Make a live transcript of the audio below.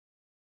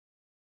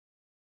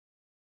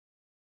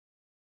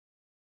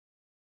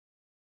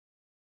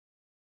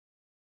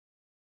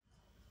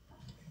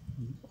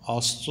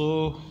Աստծո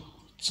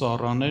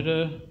ծառաները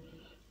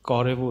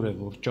կարևոր է,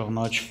 որ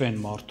ճանաչվեն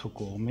մարդու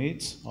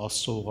կողմից,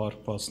 Աստծո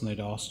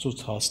ուղարկվածները,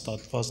 Աստծուց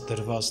հաստատված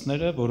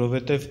դրվածները,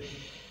 որովհետև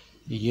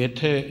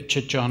եթե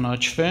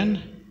չճանաչվեն,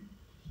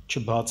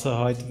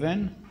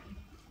 չբացահայտվեն,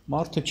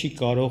 մարդը չի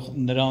կարող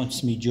նրանց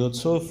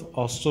միջոցով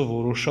Աստծո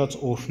որոշած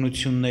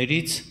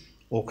օրհնություններից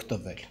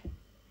օգտվել։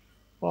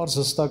 Պարզ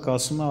հստակ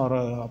ասում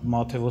է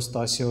Մատթեոս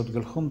 17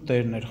 գլխում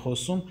Տերն էր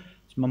խոսում,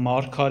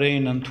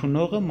 մարգարեին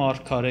ընդունողը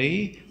մարգարեի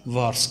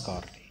վարձ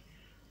կառնի։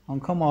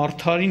 Անգամ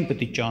արդարին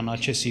պետք է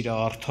ճանաչես իր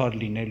արդար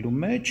լինելու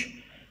մեջ,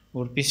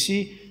 որպեսզի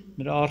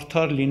նրա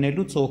արդար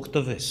լինելուց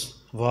օգտվես,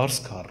 վարձ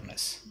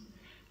կառնես։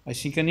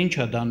 Այսինքն ինչ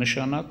է դա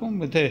նշանակում,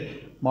 եթե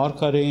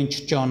մարգարեին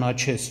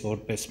չճանաչես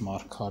որպես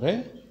մարգարե,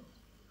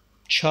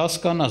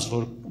 չհասկանաս,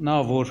 որ նա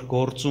որ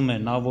գործում է,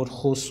 նա որ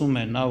խոսում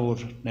է, նա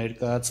որ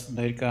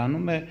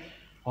ներկայանում է,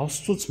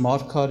 Աստծուց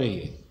մարգարե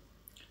է։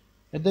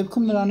 Այդ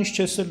դեպքում նրանից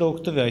չես էլ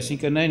օգտվի,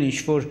 այսինքն այն ինչ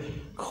որ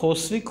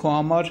խոսվի քո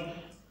համար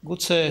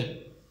գուցե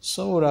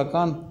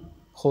սովորական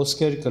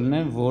խոսքեր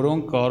կլինեն,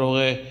 որոնք կարող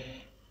է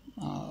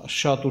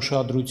շատ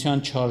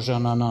ուշադրության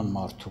չարժանանան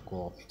մարդու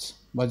կողմից,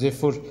 բայց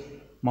երբ որ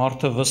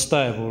մարդը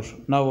վստահ է, որ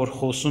նա որ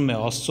խոսում է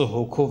Աստծո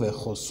հոգով է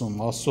խոսում,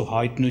 Աստծո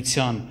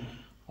հայտնության,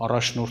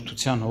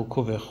 առաջնորդության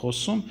հոգով է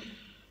խոսում,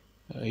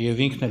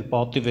 եւ ինքն էլ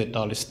պատիվ է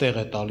տալիս,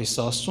 տեղ է տալիս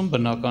Աստծուն,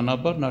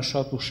 բնականաբար նա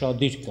շատ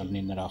ուշադիր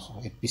կլինի նրա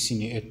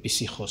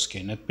այդպիսի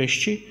խոսքերին, այդպես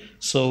չի,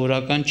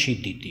 սովորական չի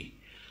դիտի,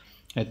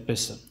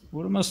 այդպես է,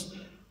 ուրեմն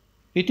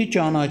պիտի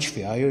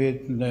ճանաչվի, այո,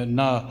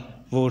 նա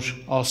որ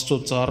Աստծո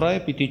ծառա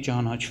է, պիտի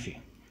ճանաչվի,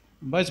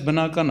 բայց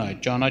բնական է,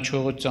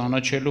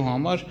 ճանաչելու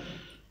համար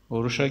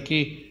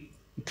որոշակի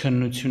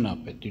քննություն է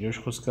պետք, Տիրոջ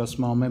խոսքը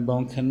ասում է ամեն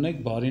բան քննեք,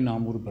 բարին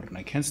ամուր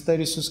բռնեք, հենց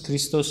Տեր Հիսուս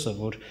Քրիստոսը,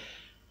 որ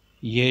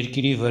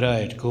երկրի վրա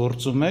էր,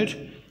 գործում էր,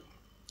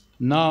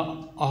 նա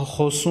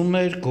խոսում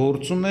էր,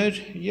 գործում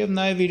էր եւ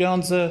նաեւ իր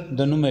անձը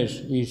դնում էր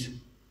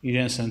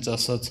իրեն ասենց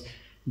ասած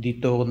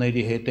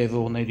դիտողների,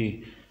 հետևողների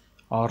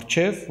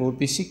առջև,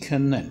 որպեսզի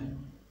քննեն։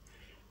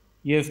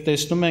 Եվ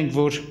տեսնում ենք,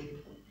 որ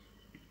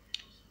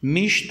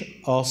միշտ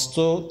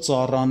Աստծո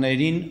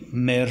ծառաներին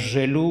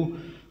մերժելու,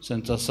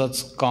 ասենց ասած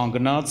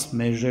կանգնած,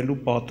 մերժելու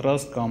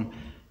պատրաստ կամ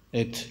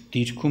այդ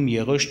դիրքում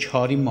եղած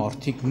չարի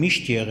մարդիկ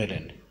միշտ եղել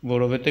են,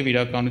 որովհետև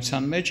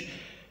իրականության մեջ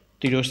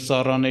Տիրոջ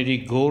ծառաների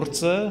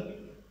գործը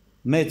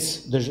մեծ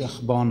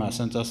բան է,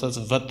 ասենց ասած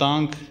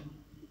վտանգ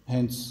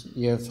հենց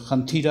եւ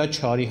խնդիր է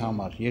չարի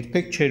համար։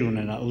 Երբեք չեր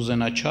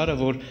ուզենա չարը,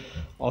 որ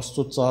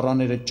Աստծո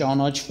ծառաները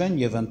ճանաչվեն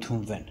եւ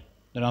ընդունվեն։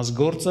 Նրանց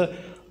գործը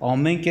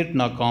ամեն կերպ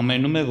նա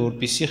կամենում է,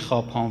 որպեսզի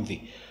խափանվի։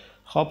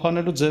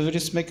 Խափանելու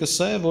ձևերից մեկը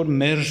սա է, որ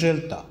մերժել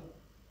տա։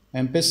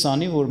 Այնպես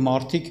անի, որ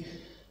մարդիկ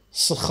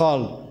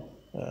սխալ,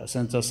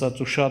 ասենց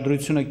ասած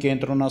ուշադրությունը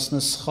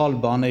կենտրոնացնեն սխալ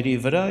բաների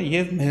վրա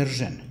եւ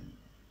մերժեն։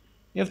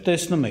 Եվ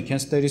տեսնում եք,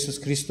 հենց Տեր Հիսուս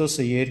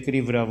Քրիստոսը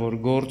երկրի վրա որ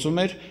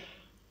գործում էր,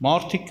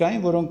 մարդիկ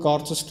կային, որոնք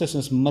կարծես թե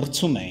ասես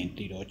մրցում էին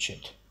Տիրոջ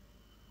հետ։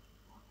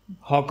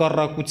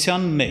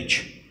 Հակառակության մեջ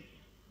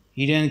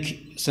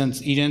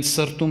իրենց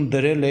սրտում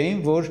դրել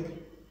էին, որ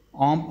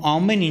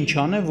ամեն ինչ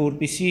անեն,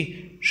 որպեսզի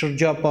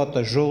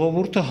շրջապատը,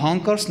 ժողովուրդը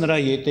հանկարծ նրա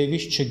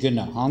ետևից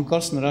չգնա,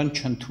 հանկարծ նրան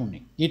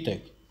չընդունի։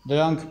 Գիտեք,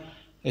 դրանք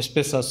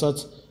այսպես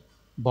ասած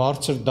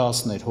բարձր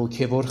դասներ,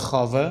 հոգևոր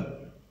խավը,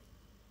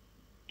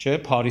 չէ,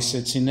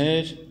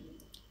 փարիսեցիներ,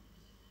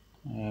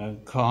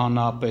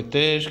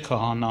 քահանապետեր,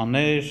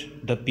 քահանաներ,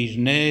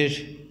 դպիրներ,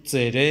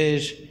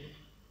 ծերեր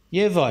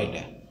եւ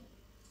այլն։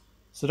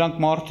 Սրանք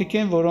մարդիկ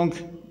են, որոնք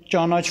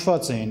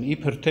ճանաչված էին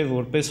իբր թե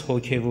որպես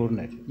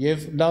հոգևորներ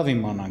եւ լավ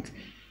իմանանք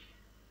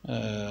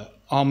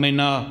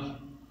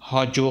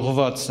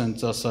ամենահաջողված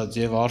ասենց ասած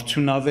եւ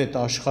արդյունավետ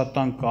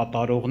աշխատանք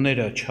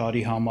կատարողները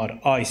չարի համար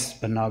այս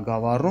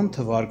բնագավառում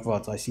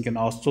թվարկված, այսինքն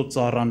Աստծո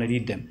ծառաների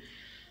դեմ,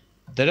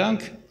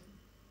 դրանք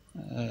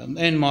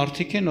այն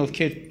մարդիկ են,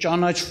 ովքեր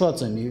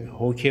ճանաչված են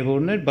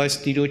հոգևորներ, բայց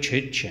Տիրոջ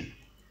հետ չեն,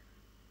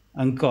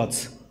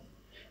 ընկած,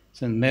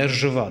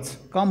 մերժված,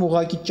 կամ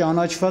ուղղակի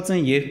ճանաչված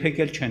են,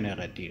 երբեք էլ չեն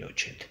եղել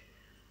Տիրոջ հետ։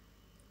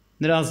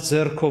 Նրանց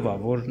ձեռքով է,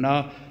 որ նա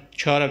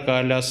չարը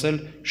կարելի ասել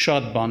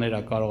շատ բաներ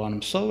է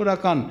կարողանում։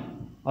 Սովորական,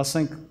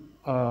 ասենք,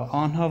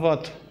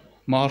 անհավատ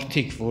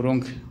մարդիկ,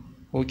 որոնք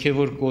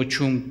հոգևոր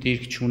կոչում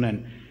դիրք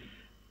չունեն,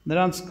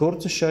 նրանց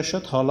գործը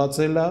շատ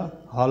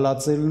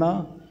հալածելն է,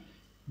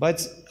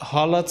 բայց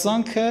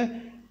հալածանքը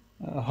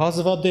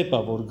հազվադեպ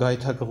է, որ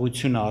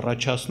գայթակղություն է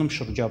առաջացնում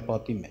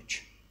շրջապատի մեջ։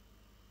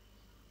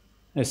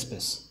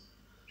 Այսպես,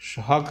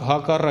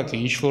 հակառակ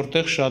է, ինչ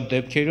որտեղ շատ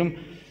դեպքերում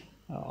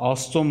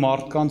Աստծո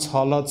մարդկանց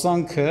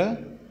հալածանքը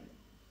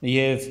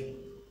եւ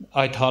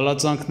այդ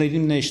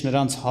հալածանքների մեջ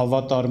նրանց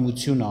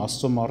հավատարմությունը,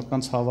 Աստծո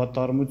մարդկանց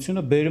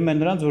հավատարմությունը բերում է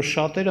նրանց, որ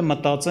շատերը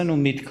մտածեն ու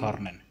միտք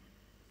առնեն։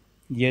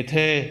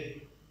 Եթե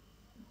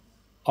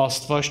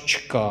Աստված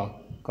չկա,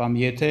 կամ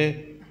եթե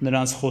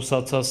նրանց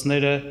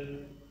խոսացածները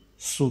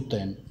սուտ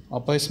են,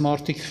 ապա այս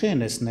մարդիկ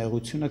խեն այս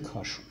նեղությունը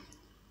քաշում,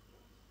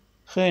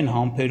 խեն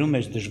համբերում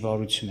այս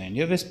դժվարություններին,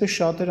 եւ այսպես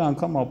շատերը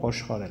անգամ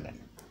ապաշխարել են։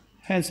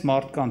 Հենց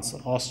մարդկանց,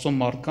 Աստծո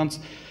մարդկանց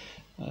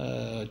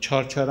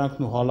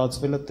չարչարանքն ու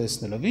հալածվելը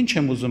տեսնելով։ Ինչ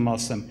եմ ուզում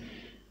ասեմ,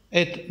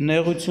 այդ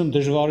նեղություն,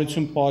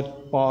 դժվարություն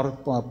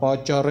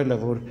պատճառելը,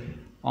 որ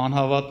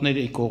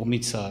անհավատների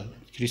կողմից է,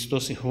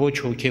 Քրիստոսի ոչ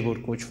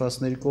հոգևոր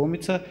կոչվածների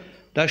կողմից է,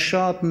 դա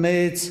շատ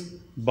մեծ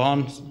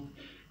բան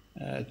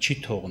չի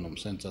թողնում,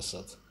 սենց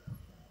ասած,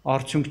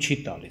 արդյունք չի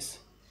տալիս։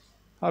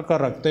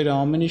 Հակառակ Տերը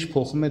ամեն ինչ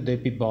փոխում է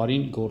դեպի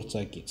բարին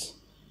գործակից։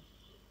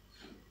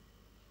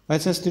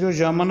 Բայց այս տիրոջ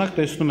ժամանակ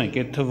տեսնում ենք,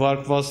 այդ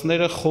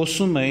թվարկվածները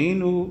խոսում էին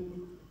ու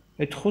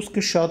այդ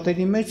խոսքը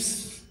շատերի մեջ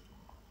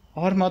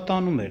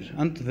արմատանում էր,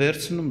 ընդ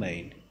վերցնում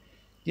էին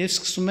և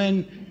սկսում են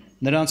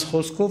նրանց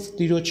խոսքով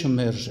տիրոջը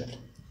մերժել,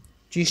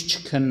 ճիշտ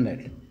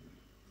չքննել։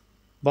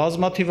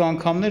 Բազմաթիվ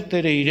անգամներ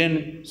Տերը իրեն,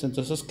 ասենց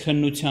ասած,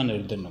 քննության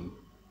էր դնում,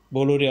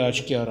 բոլորի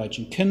աչքի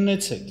առաջին,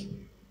 քննեցեք,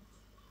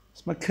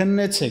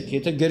 քննեցեք,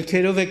 եթե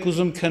գրքերով եք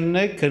ուզում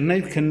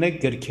քննեք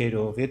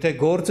գրքերով, եթե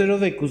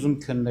գործերով եք ուզում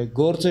քննեք,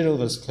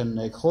 գործերովս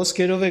քննեք,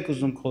 խոսքերով եք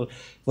ուզում,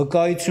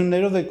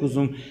 վկայություններով եք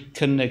ուզում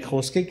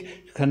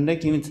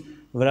քննեք ինձ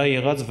վրա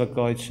եղած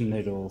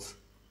վկայություններով։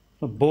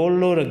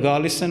 Բոլորը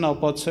գալիս են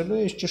ապացուցելու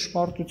այս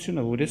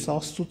ճշմարտությունը, որ ես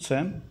Աստծուց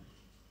եմ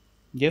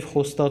և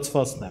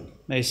խոստացվածն եմ,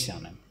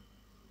 Մեսիան եմ։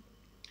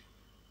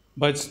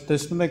 Բայց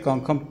տեսնում եք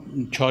անգամ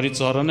չարի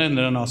ծառաները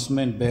նրան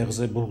ասում են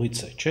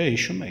Բեղզեբուղից է, չէ,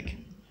 հիշում եք։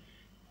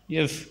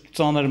 Եվ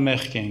ծանր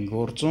մեղք էին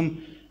գործում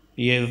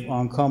և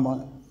անգամ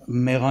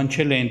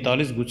մեղանչել էին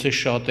տալիս գուցե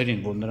շատերին,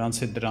 որ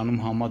նրանց հետ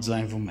դրանում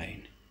համաձայնվում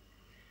էին։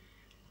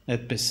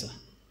 Այդպես է։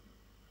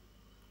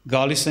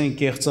 Գալիս էին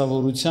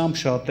կեղծավորությամբ,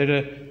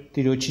 շատերը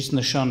Տիրոջից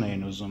նշան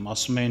էին ուզում,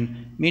 ասում էին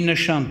մի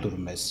նշան տուր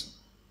մեզ,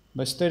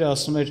 բայց Տերը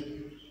ասում էր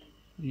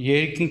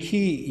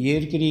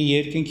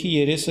երկնքի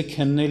երեսը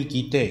քննել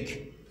գիտեք,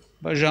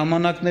 բայց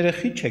ժամանակները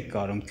խի չեք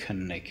կարում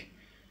քննեք։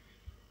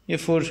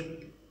 Երբ որ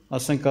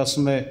ասենք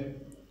ասում է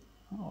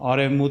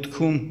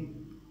արևմուտքում,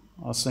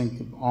 ասենք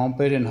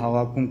ամպեր են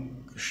հավաքում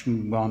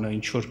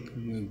ինչ-որ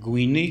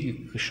գույնի,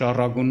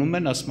 շառագունում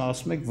են,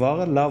 ասում եք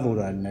վաղը լավ օր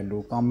է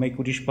լինելու, կամ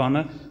մեկ ուրիշ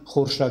բանը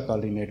խորշակ է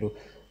լինելու։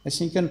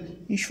 Այսինքն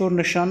ինչ-որ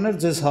նշաններ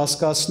ձեզ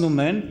հասկացնում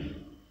են,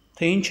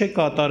 թե ինչ է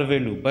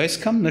կատարվելու, բայց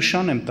այսքան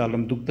նշան եմ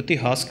տալում, դուք պետք է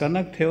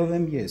հասկանաք, թե ով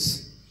եմ ես։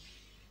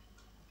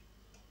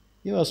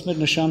 Եվ ասում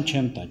էր նշան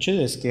չեմ տա, չէ՞,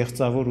 այս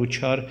կեղծավոր ու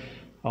չար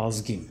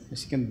ազգին։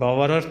 Այսինքն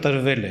բավարար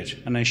տրվել էր,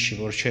 այնպես չի,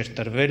 որ չէր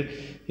տրվել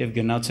եւ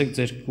գնացեք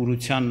ձեր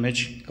կուրության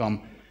մեջ կամ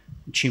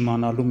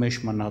չիմանալու մեջ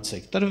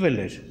մնացեք։ Տրվել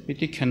էր,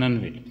 պիտի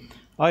քննվի։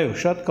 Այո,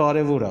 շատ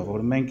կարևոր է,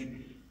 որ մենք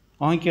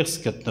անկեղծ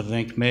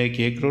գտնվենք,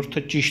 մեկ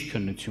երկրորդը ճիշտ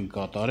քննություն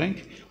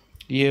կատարենք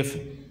եւ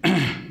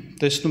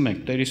տեսնում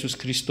ենք Տեր Հիսուս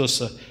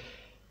Քրիստոսը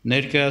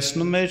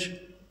ներկայացնում էր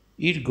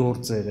իր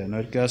գործերը,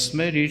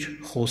 ներկայացնում էր իր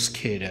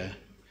խոսքերը,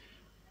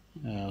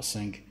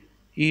 ասենք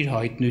իր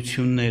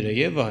հայտնությունները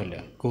եւ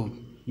այլը,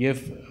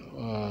 եւ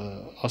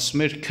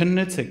ասում էր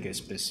քննեցեք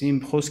այսպես, իմ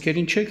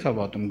խոսքերին չեք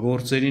հավատում,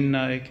 գործերին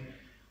նայեք։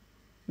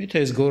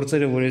 Միթե այս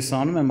գործերը, որ ես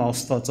անում եմ,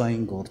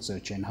 աստվածային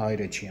գործեր չեն,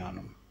 հայրը չի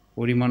անում,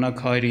 որ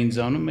իմանաք հայրը ինձ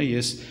անում է,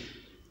 ես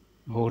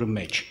հոր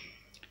մեջ։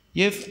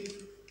 Եվ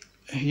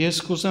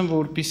ես կուզեմ,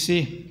 որպեսզի,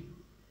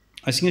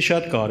 այսինքն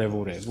շատ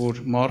կարևոր է,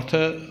 որ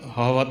մարդը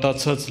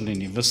հավատացած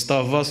լինի,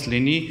 վստահված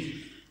լինի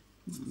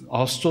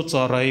Աստծո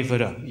ծառայի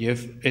վրա, եւ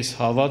այս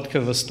հավատքը,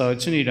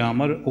 վստահությունը իր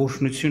համար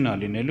օրհնություն է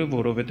լինելու,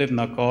 որովհետեւ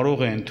նա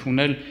կարող է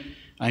ընդունել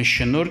այն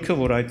շնորհքը,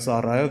 որ այդ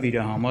ծառայով իր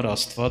համար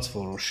Աստված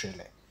որոշել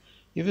է։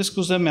 Եվ ես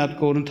կուզեմ մի հատ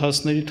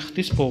Կորինթացիների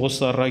թղթից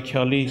Պողոս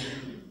առաքյալի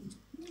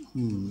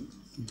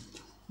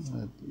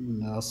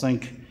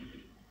ասենք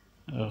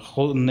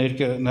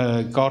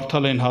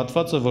կարդալ են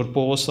հատվածը, որ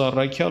Պողոս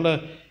առաքյալը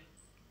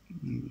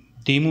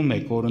դիմում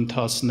է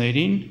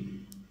Կորինթացիներին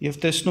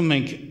եւ տեսնում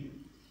ենք,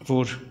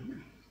 որ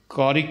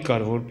կարիք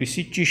կար,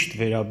 որպեսզի ճիշտ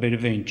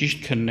վերաբերվեին,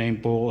 ճիշտ քննեին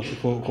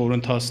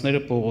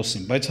Կորինթացիները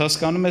Պողոսին, բայց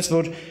հասկանում ես,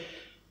 որ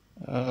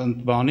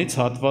բանից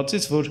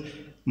հատվածից, որ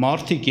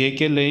մարդիկ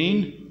եկել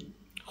էին,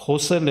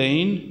 խոսել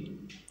էին,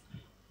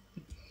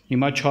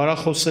 հիմա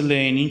չարախոսել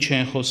էին, ինչ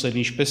են խոսել,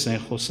 ինչպես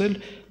են խոսել,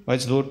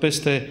 բայց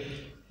որպես թե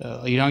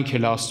իրանք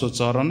էլ Աստծո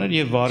ծառաներ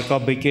եւ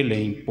վարկաբեկել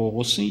էին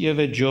Պողոսին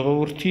եւ այդ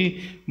ժողովրդի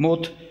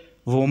մոտ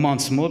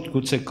ոմանց մոտ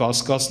գուցե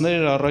կասկածներ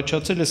էր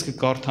առաջացել, ես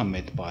կկարդամ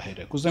այդ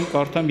բահերը։ Կուզեմ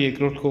կարդամ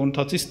 2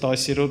 Կորինթացիս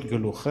 10-րդ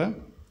գլուխը,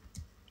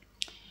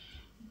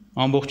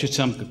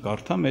 ամբողջությամբ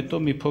կկարդամ, հետո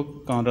մի փոք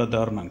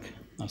կանրադառնանք,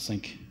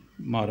 ասենք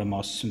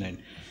մանրամասնություններին։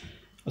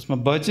 Ասում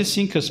եմ, բայց ես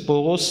ինքս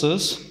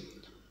Պողոսս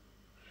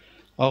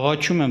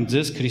աղաչում եմ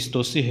ձեզ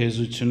Քրիստոսի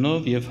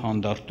հեզությունով եւ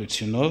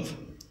հանդարտությունով,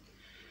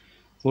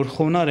 որ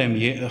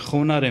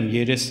խոնար եմ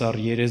երես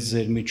առ երես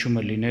ձեր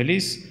միջումը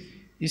լինելիս,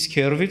 իսկ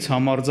հեռվից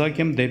համարձակ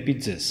եմ դեպի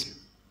ձեզ։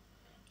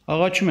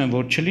 Աղաչում եմ,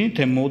 որ չլինի,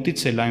 թե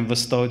մոտից էլ այն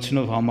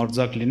վստահությունով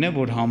համարձակ լինեմ,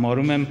 որ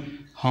համարում եմ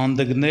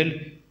հանդգնել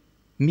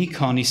մի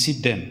քանիսի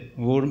դեմ,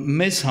 որ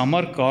մեզ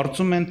համար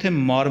կարծում են, թե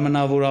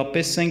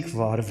մարմնավորապես ենք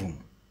վարվում,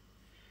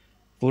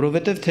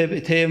 որովհետև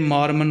թեև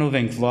մարմնով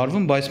ենք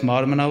վարվում, բայց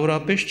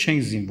մարմնավորապես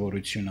չենք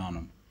զինվորություն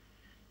անում,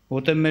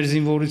 որտեղ մեր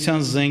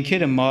զինվորության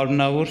զենքերը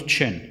մարմնավոր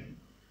չեն,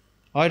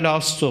 այլ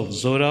Աստծով,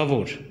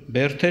 զորավոր,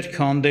 բերդեր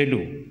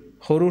քանդելու,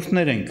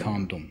 խորհուրդներ ենք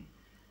հանդում,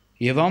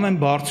 եւ ամեն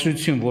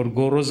բարձրություն, որ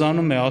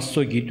գոռոզանում է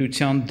Աստծո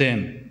գիտության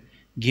դեմ,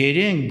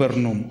 գերի ենք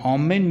բռնում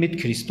ամեն միտ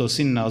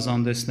Քրիստոսին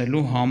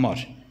նազանդեցնելու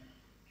համար,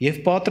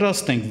 եւ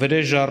պատրաստ ենք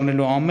վրեժ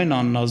առնելու ամեն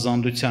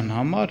աննազանդության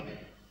համար,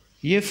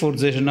 երբ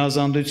որ ձեր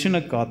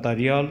հնազանդությունը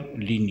կատարյալ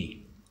լինի։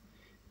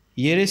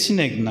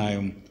 Երեսին եք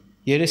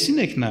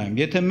նայում,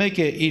 եթե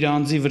մեկը իր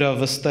անձի վրա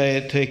վստահ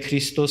է, թե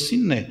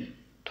Քրիստոսինն է,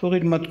 թող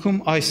իր մտքում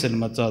այս էլ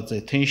մծած է,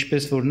 թե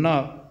ինչպես որ նա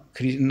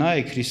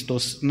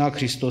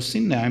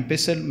Քրիստոսինն է,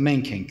 այնպես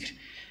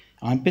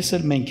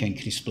էլ մենք ենք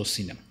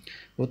Քրիստոսինը։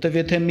 Որտեվ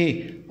եթե մի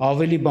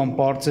ավելի բան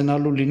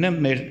պարծենալու լինեմ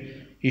մեր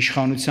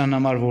իշխանության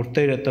համար, որ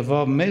Տերը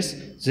տվավ մեզ,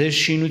 ձեր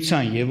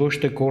շինության եւ ոչ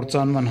թե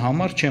կործանման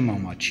համար չեմ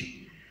ամաչի,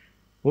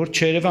 որ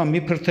չերևա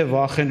մի փրթե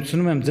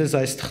վախենցնում եմ ձեզ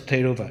այս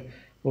թղթերովը,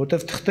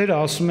 որտեվ թղթերը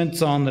ասում են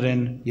ծանր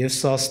են եւ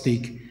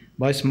սաստիկ,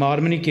 բայց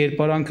մարմնի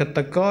կերպարանքը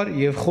տկար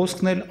եւ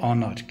խոսքն էլ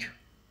անարգ։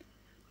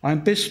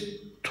 Այնպես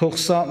թող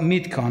սա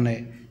միտք անե,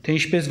 թե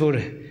ինչպես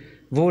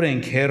որ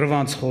ենք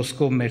հերվանց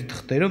խոսքով մեր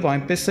թղթերով,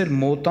 այնպես էլ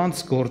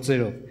մոտանց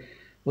գործերով,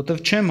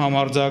 որտեվ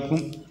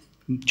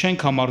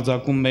չենք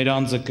համարձակում մեր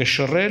անձը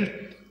կշռել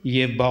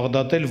եւ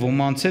բաղդատել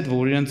ոմանց հետ,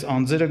 որ իրենց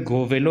անձերը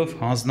գովելով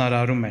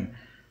հանձնարարում են,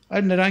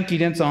 այլ նրանք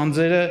իրենց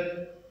անձերը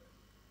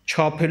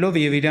չափելով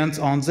եւ իրենց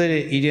անձերը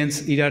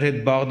իրար հետ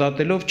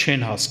բաղդատելով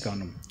չեն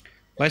հասկանում,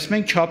 բայց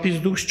մենք չափից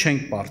դուրս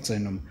չենք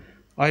պարծենում,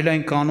 այլ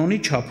այն կանոնի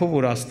չափով,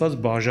 որ Աստված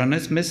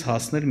բաժանեց մեզ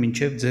հասնել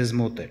մինչև ձեզ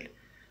մոտել,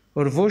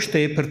 որ ոչ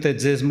թե իբրթե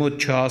ձեզ մոտ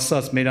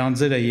չհասած մեր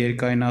անձերը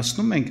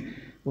երկայնացնում ենք,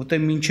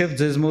 որտեղ մինչև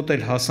ձեզ մոտ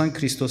էլ հասան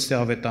Քրիստոսի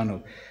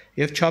ավետանով,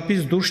 եւ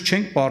չափից դուրս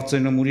չենք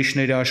պարծենում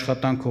ուրիշների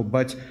աշխատանքով,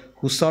 բայց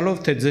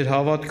հուսալով, թե ձեր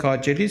հավատքը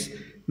աճելիս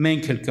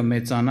մենք էլ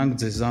կմեծանանք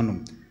ձեզանում,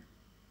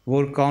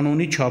 որ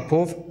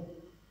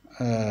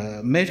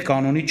մեր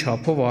կանոնի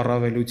չափով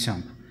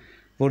առավելությամբ,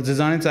 որ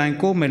ձեզանից այն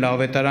կողմ էլ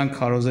ավետարան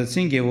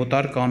քարոզեցինք եւ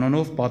օտար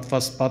կանոնով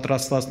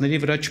պատրաստվածների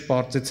վրա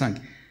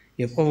չպարծեցանք,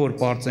 եւ ով որ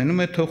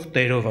պարծենում է, թող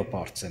Տերովը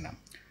պարծենա,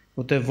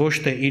 որտեղ ոչ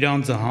թե իր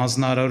անձը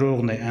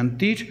հանձնարարողն է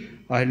ընտիր,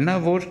 այլ նա,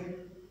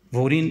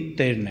 որին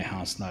Տերն է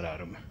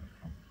հանձնարարում։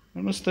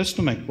 Ուրեմն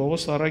տեսնում ենք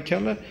Պողոս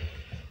առաքյալը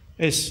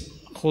այս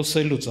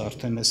խոսելուց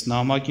արդեն այս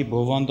նամակի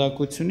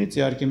բովանդակությունից,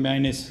 իհարկե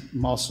միայն այս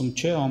մասում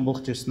չէ,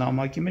 ամբողջ այս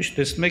նամակի մեջ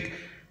տեսնում եք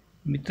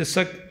մի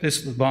տեսակ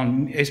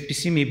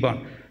այսպիսի մի բան,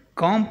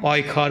 կամ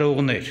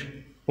պայքարողներ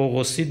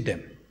Պողոսի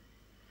դեմ,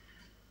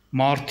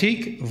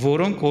 մարդիկ,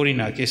 որոնք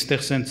օրինակ,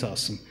 այստեղ սենց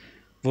ասում,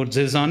 որ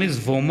ձեզանից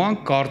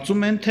ոմանք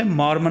կարծում են, թե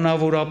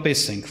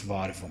մարմնավորապես ենք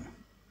վարվում։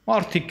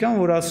 Մարդիկ կան,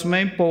 որ ասում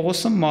են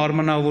Պողոսը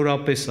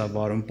մարմնավորապես է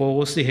վարվում,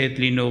 Պողոսի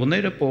հետ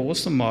լինողները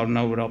Պողոսը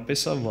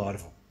մարմնավորապես է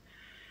վարվում։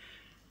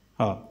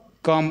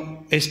 Կամ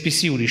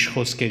այսպիսի ուրիշ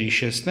խոսքեր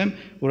հիշեցնեմ,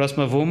 որ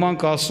ասում են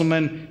ոմանք ասում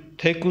են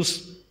թեկուզ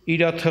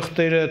իր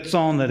թղթերը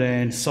ծանր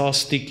են,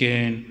 սաստիկ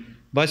են,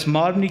 բայց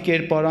մարմնի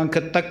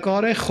կերպարանքը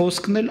տկար է,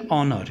 խոսքն էլ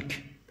անարգ։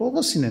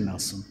 Պողոսին են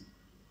ասում։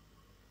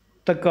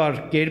 Տկար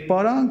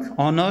կերպարանք,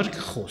 անարգ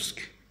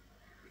խոսք։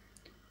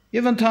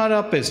 Եվ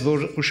ընդհանրապես,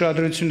 որ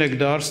ուշադրություն եք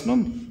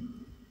դարձնում,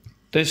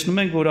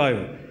 տեսնում ենք, որ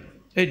այո,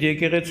 այդ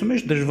եկեղեցու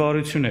մեջ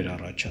դժվարություն էր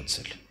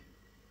առաջացել։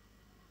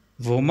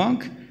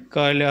 Ոմանք,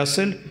 կարելի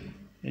ասել,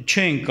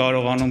 չեն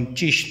կարողանում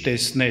ճիշտ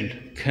տեսնել,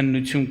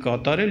 քննություն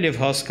կատարել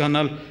եւ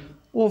հասկանալ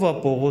ով է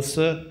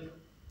Պողոսը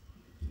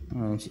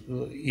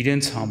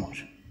իրենց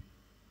համար։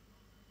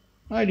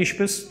 Այլ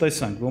ինչպես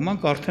տեսանք,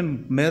 ոմանք արդեն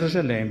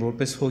մերժել էին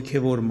որպես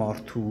հոգևոր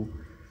մարդու,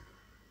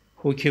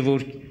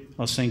 հոգևոր,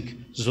 ասենք,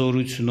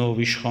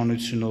 զորությունով,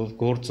 իշխանությունով,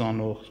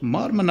 գործանող,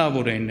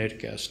 մարմնավոր էին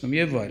ներկայացնում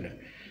եւ այլն։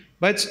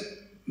 Բայց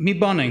մի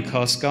բան ենք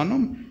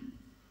հասկանում,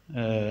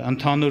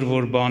 ընդհանուր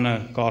որ բանը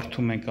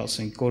կարդում ենք,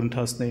 ասենք,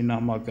 Կորինթացիների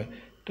նամակը,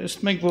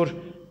 տեսնում ենք, որ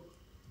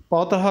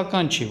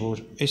պատահական չի, որ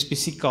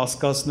այսպիսի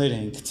կասկածներ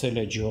են գցել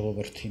այդ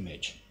ժողովրդի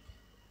մեջ։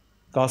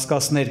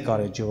 Կասկածներ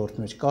կար այդ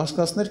ժողովրդի մեջ,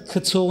 կասկածներ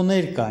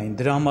քցողներ կային,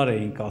 դրա համար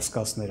էին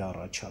կասկածներ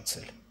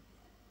առաջացել։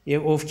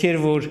 Եվ ովքեր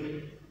որ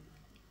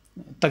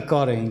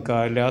տկար էին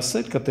կարելի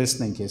ասել,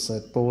 կտեսնենք ես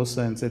այդ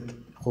Պողոսը հենց այդ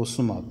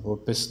խոսում է,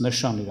 որպես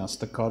նշան իրանց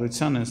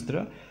տկարության հենց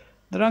դրա,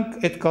 նրանք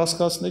այդ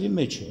կասկածների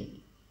մեջ էին։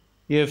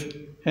 Եվ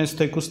հենց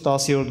թեկուզ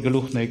 10-րդ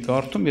գլուխն է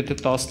կարդում, եթե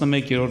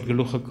 11-րդ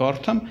գլուխը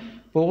կարդամ,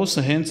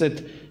 Պողոսը հենց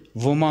այդ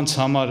ոմանց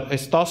համար,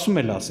 այս 10-ում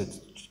էլ ասեց,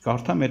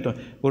 կարդամ հետո,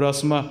 որ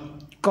ասում է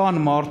կան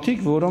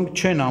մարդիկ, որոնք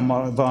չեն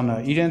բանը,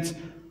 իրենց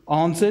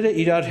անձերը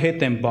իրար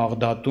հետ են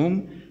բաղդատում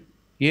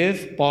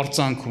եւ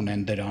պարծանք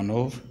ունեն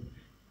դրանով։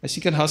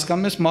 Այսինքն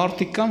հասկանում ես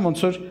մարդիկ կան,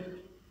 ոնց որ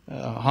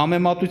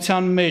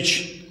համեմատության մեջ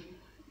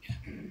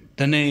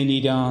դնեին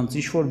իրանց,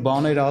 ինչ որ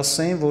բաներ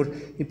ասեին, որ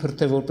իբր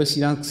թե որպես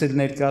իրանք ցել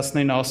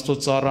ներկայացնեն Աստծո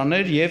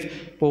ծառաներ եւ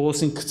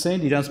Պողոսին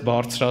գցեին իրանց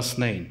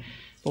բարձրացնեին։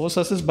 Պողոս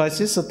ասես, բայց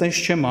ես այտենց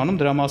չեմ անում,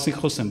 դրա մասին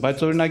խոսեմ, բայց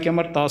օրինակի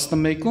համար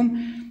 11-ում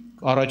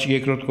առաջ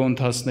երկրորդ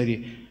Կորինթացիների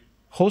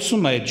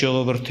խոսում է այդ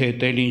ժողովրդի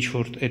հետ էլի ինչ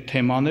որ այդ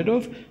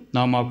թեմաներով,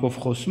 նամակով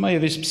խոսում է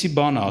եւ այսպեսի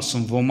բան է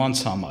ասում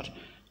ոմանց համար։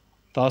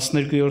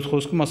 12-րդ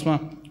խոսքում ասում է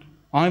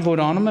այն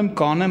որ անում եմ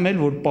կանեմ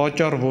էլ որ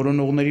պատճառ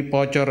որոնողների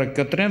պատճառը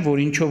կտրեն,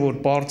 որ ինչով որ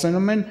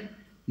պարծենում են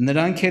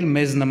նրանք էլ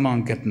մեզ նման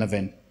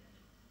գտնվեն,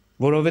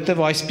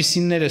 որովհետև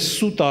այսպիսիները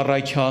սուտ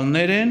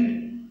առաքյալներ են,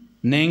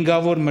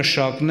 նենգավոր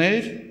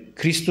մշակներ,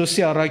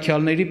 Քրիստոսի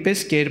առաքյալների պես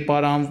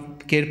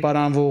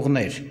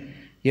կերպարանվողներ,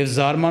 եւ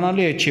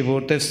զարմանալի է չի,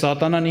 որտեվ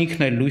սատանան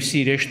ինքն է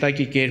լույսի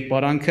հրեշտակի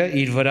կերպարանքը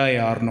իր վրա է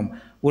առնում,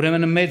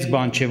 ուրեմն մեծ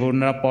բան չէ, որ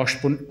նրա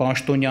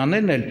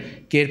պաշտոնյաներն էլ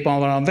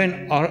կերպարանվեն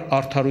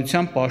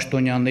արդարության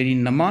պաշտոնյաների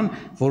նման,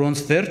 որոնց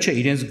վերջը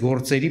իրենց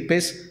գործերի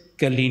պես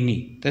կլինի։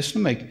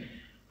 Տեսնում եք,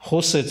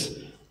 խոսեց,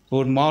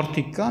 որ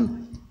մարդիկ կան,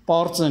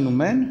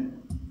 պարծենում են,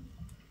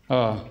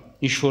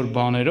 ինչ-որ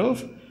բաներով,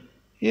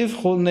 եւ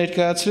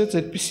ներկայացրեց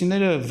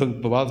այդպիսիները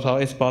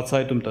այս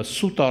բացահայտում տա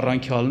սուտ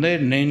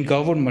առաքյալներ,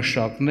 նենգավոր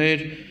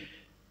մշակներ,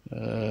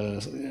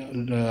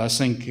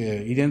 ասենք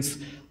իրենց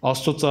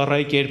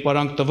աստծոծառայի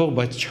կերպարանք տվող,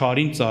 բայց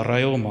չարին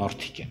ծառայող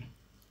մարդիկ են։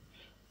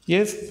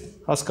 Եվ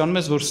հասկանում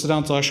ես, որ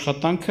սրանց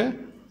աշխատանքը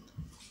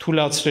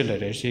թուլացրել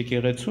էր այս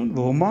եկեղեցուն,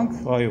 ոմանք,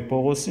 այո,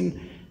 Պողոսին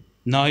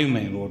նայում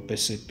են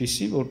որպես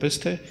այդպիսի, որպես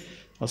թե,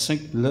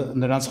 ասենք,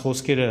 նրանց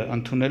խոսքերը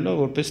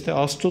ընդունելով, որպես թե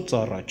Աստծո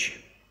ծառաչի։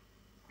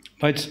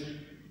 Բայց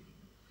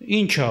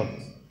ինչա,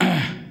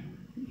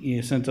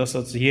 ասենց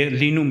ասած,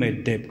 լինում է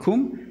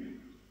դեպքում,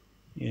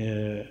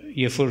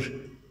 երբ որ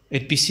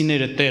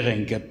այդպիսիները տեղ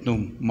են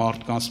գտնում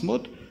մարդկանց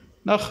մոտ,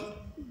 նախ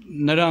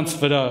նրանց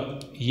վրա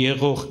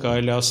եղող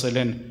կարելի ասել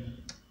են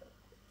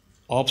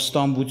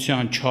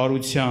ապստամբության,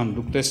 չարության,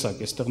 դուք տեսաք,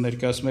 այստեղ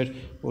ներկայացում էր,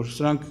 որ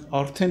սրանք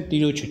արդեն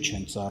Տիրոջը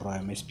չեն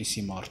ծառայում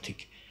այսպիսի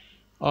մարդիկ,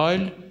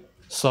 այլ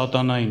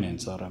սատանային են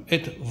ծառայում։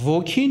 Այդ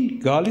ոգին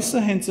գալիս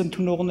է հենց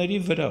ընդունողների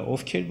վրա,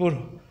 ովքեր որ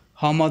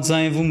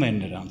համաձայնվում են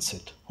նրանց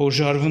հետ,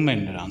 հոժարվում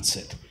են նրանց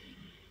հետ։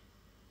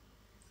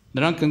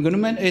 Նրանք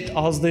ընկնում են այդ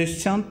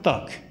ազդեցության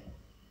տակ։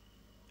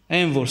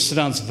 Այն, որ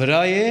սրանց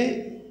վրա է,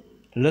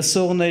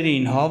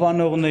 լսողներին,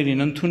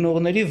 հավանողներին,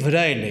 ընդունողների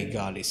վրա է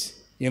գալիս,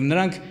 եւ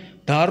նրանք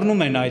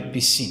դառնում են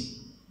այդպիսին։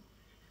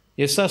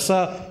 Ես սա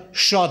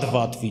շատ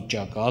վատ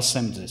վիճակ է,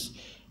 ասեմ ձեզ,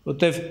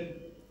 որտեվ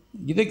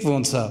գիտեք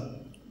ոնց է,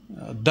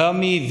 դա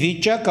մի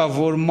վիճակ է,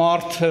 որ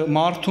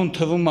մարդուն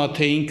թվում է,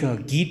 թե ինքը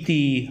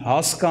գիտի,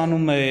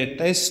 հասկանում է,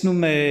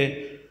 տեսնում է,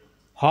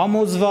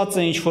 համոզված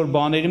է ինչ-որ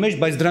բաների մեջ,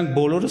 բայց դրանք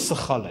բոլորը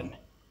սխալ են,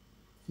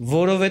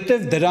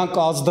 որովհետև դրանք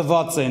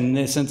ազդված են,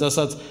 ասենց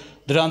ասած,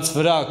 դրանց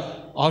վրա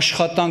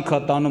աշխատանք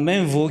տանում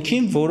են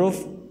ոգին,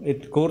 որով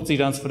այդ գործ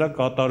իրանց վրա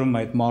կատարում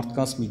է այդ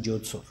մարդկանց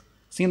միջոցով,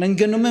 այսինքն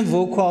ընկնում են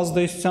ոգու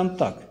ազդեցության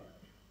տակ,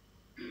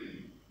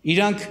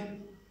 իրանք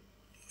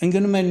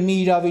ընկնում են մի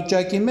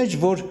իրավիճակի մեջ,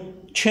 որ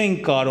չեն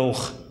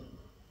կարող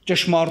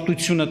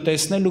ճշմարտությունը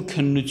տեսնել ու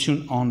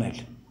քննություն անել։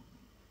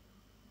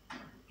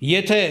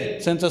 Եթե,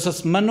 ասենց ասած,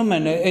 մնում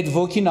են, այդ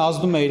ոգին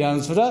ազդում է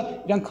իրանց վրա,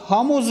 իրանք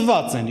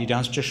համոզված են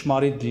իրանց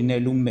ճշմարիտ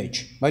լինելու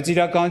մեջ, բայց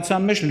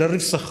իրականության մեջ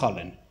լրիվ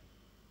սխալ են։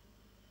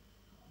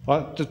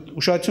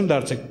 Ուշադրություն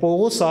դարձեք,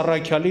 Պողոս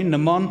առաքյալի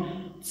նման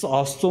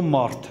Աստծո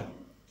մարդը,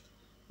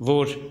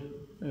 որ,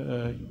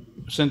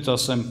 ասենց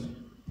ասեմ,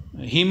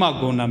 հիմա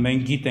գոնա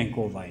մենք գիտենք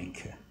ով է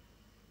ինքը,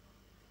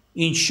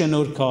 ինչ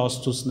շնորհք է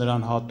Աստծուց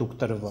նրան հատուկ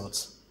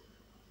տրված,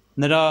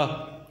 նրա,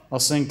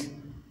 ասենք,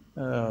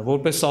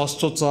 որպես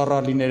Աստծո ծառա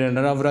լինելը,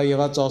 նրա վրա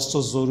եղած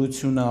Աստծո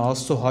զորությունը,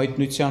 Աստծո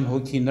հայտնության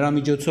հոգի, նրա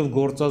միջոցով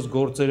գործած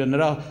գործերը,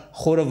 նրա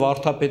խորը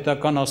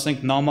վարդապետական,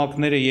 ասենք,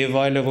 նամակները եւ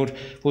այլը, որ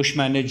ոչ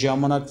միայն այդ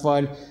ժամանակվա,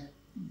 այլ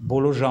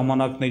բոլոր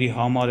ժամանակների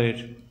համար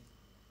էր։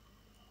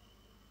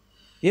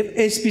 Եվ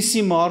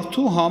այսպիսի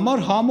մարդու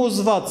համար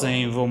համոզված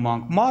էին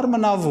ոմանք,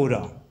 մարմնավոր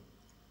է,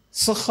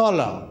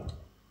 սխալ է,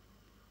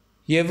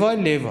 եւ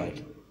այլ,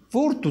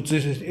 որ դու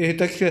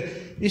հետաքրքիր,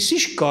 ես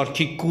ինչ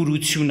կարգի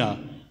կուրություն է,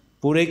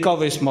 որ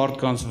եկավ այս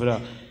մարդկանց վրա,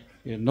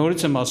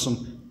 նորից եմ ասում,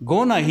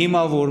 գոնա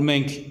հիմա, որ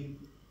մենք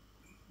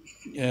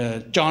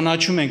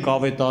ճանաչում ենք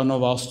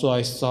ավետարանով Աստծո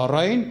այս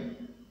ծառային,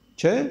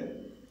 չէ,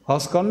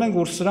 հասկանում ենք,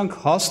 որ սրանք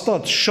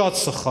հաստատ շատ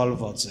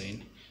սխալված էին,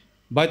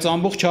 բայց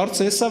ամբողջ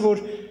հարցը էսա,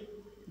 որ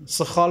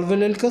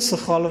սխալվել էլ կա,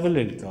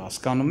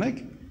 հասկանում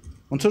եք,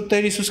 ոնց որ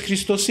Տեր Հիսուս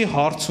Քրիստոսի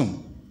հարցում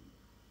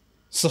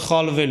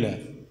սխալվել է,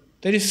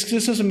 Տեր Հիսուս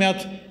Քրիստոսը մի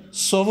հատ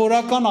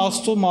սովորական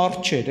Աստծո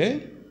մարդ չէր,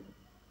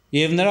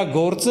 եւ նրա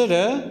գործերը,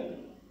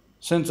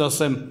 ասենց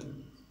ասեմ,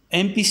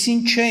 այնպիսին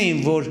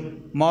չէին, որ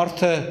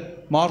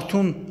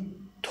մարդուն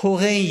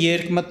թողեն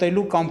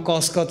երկմտելու կամ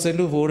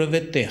կասկածելու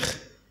որևէ տեղ։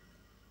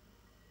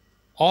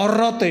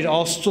 Առատ էր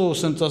Աստծո,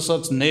 ասենց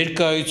ասած,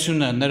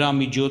 ներկայությունը նրա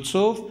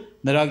միջոցով,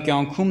 նրա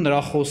կյանքում,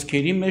 նրա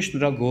խոսքերի մեջ,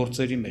 նրա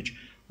գործերի մեջ։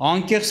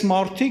 Անկեղծ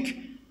մարդիկ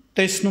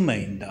տեսնում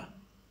էին դա։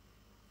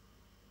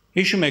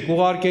 Հիշում եք,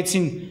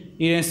 ուղարկեցին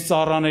իրենց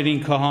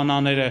ծառաներին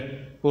քահանաները,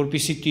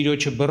 որպեսզի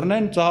Տիրոջը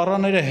բռնեն,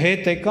 ծառաները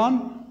հետ եկան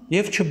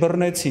եւ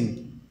չբռնեցին։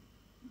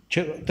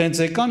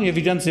 Տենց եկան եւ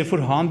իրենց երբ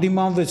որ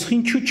հանդիմանվեց,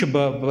 ինչու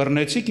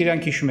չբռնեցիք,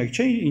 իրանք հիշում եք,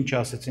 չէ՞, ինչ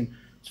ասեցին։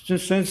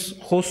 Սենց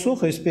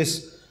խոսող, այսպես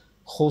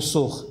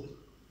խոսող։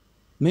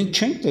 Մենք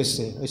չենք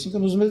տեսել,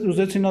 այսինքն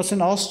ուզեցին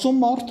ասեն Աստծո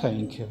մարդ է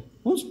ինքը,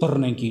 ոնց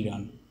բռնենք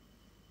իրան։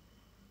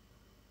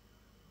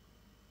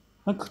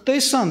 Հանք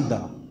տեսան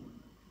դա։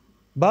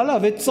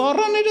 Բալավ, այդ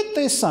ծառաները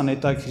տեսան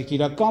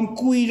հետաքրքիր, կամ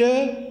կույրը,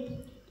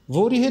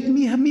 որի հետ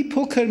մի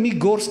փոքր մի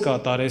գործ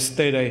կատարես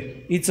Տերը,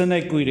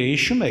 իծնեկույրը,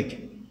 հիշում եք։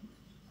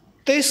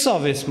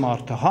 Տեսավ այս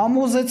մարդը,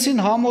 համոզեցին,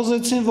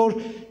 որ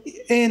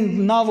այն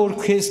նա որ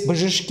քեզ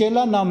բժշկել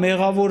է, նա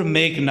մեղավոր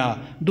մեկն է,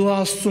 դու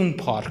Աստծուն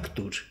փառք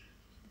տուր։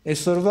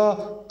 Այսօրվա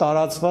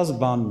տարածված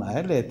բանն է,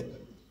 էլի այդ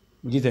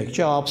գիտեք,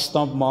 չէ,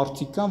 ապստամբ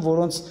մարդիկ կան,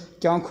 որոնց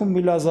կյանքում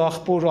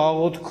միլազախպոր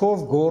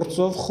աղոթքով,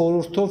 գործով,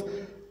 խորհրդով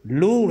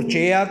լուրջ,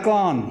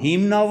 էական,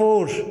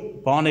 հիմնավոր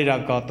բաներ է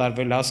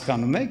կատարվել,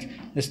 հասկանում եք,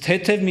 այս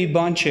թեթև մի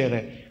բան չի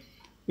եղել։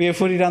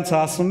 Երբ որ իրանց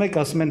ասում եք,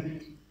 ասում են,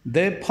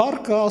 դե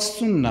փառքը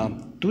Աստծունն է,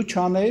 դու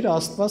չաներ,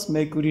 Աստված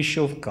մեկ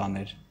ուրիշով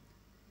կաներ։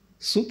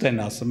 Սուտ են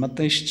ասում,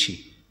 այտենց չի։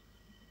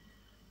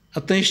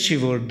 Այտենց չի,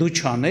 որ դու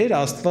չաներ,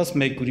 Աստված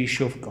մեկ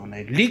ուրիշով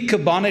կաներ։ Լիքը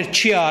բաներ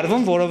չի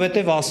արվում,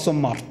 որովհետև Աստծո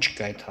մարդ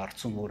չկա այդ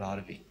հարցում, որ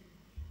արվի։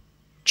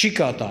 Չի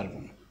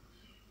կատարվում։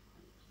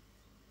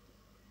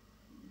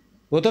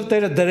 Որտեվ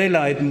Տերը դրել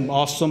է այդ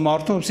Աստծո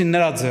մարդուն, որպեսզի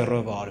նրա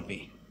ձեռով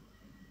արվի։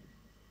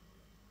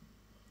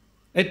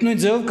 Այդ նույն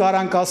ձևով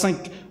կարանք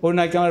ասենք,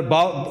 օրինակ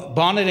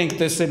բաներ ենք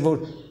տեսել,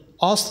 որ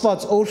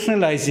Աստված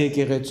օրհնել այս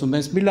եկեղեցում,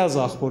 հենց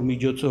միլազախպոր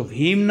միջոցով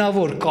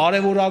հիմնավոր,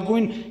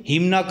 կարևորագույն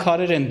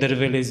հիմնաքարեր են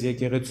դրվել այս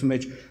եկեղեցու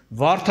մեջ,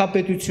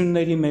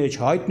 վարդապետությունների մեջ,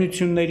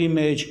 հայտնությունների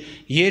մեջ,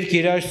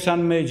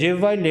 երգերաշտության մեջ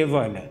եւ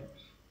այլն։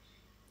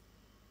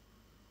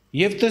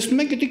 Եվ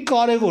տեսնում եք, դա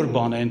կարևոր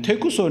բան է,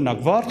 թեկուզ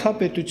օրինակ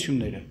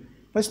վարդապետությունները,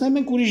 բայց նայում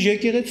ենք ուրիշ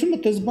եկեղեցում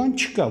այդպես բան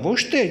չկա, ոչ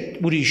թե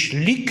ուրիշ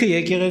լիքը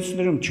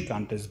եկեղեցիներում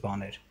չկան այդպես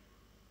բաներ։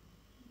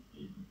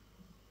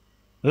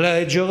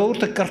 Այդ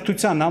ժողովուրդը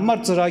կրթության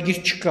համար ծրագիր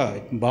չկա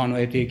այդ բանը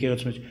այդ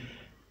եկեղեցու մեջ։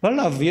 Բա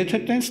լավ, եթե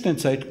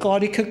տենց այդ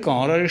կարիքը կա,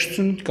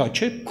 անհրաժեշտություն կա,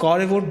 չէ,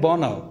 կարևոր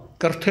բան է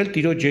կրթել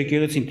Տիրոջ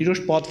եկեղեցին,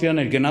 Տիրոջ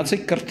պատվիրաններ,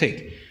 գնացեք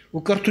կրթեք։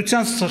 Ու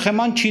կրթության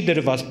սխեման չի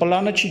դրված,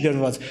 պլանը չի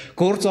դրված,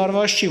 գործ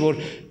արված չի,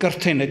 որ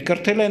կրթեն, այդ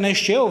կրթելը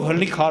այնպես չէ, ով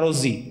հլնի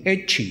քարոզի,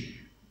 այդ չի։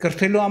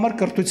 Կրթելու համար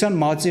կրթության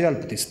մատերիալ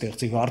պետք է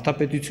ստեղծի,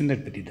 վարդապետություններ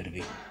պետք է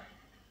դրվի։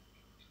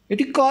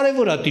 Դա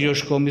կարևոր է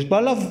Տիրոջ կողմից, բա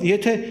լավ,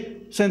 եթե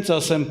սենց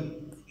ասեմ,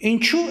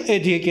 ինչու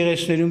այդ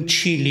եկեղեցիներում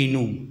չի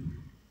լինում,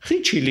 խի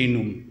չի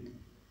լինում։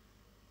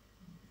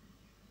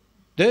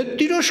 Դե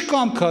Տիրոջ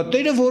կամք է,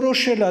 Տերը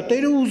որոշել է,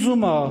 Տերը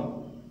ուզում է,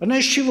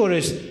 այնպես չի, որ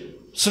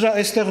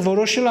այստեղ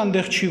որոշել,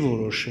 այնտեղ չի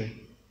որոշել։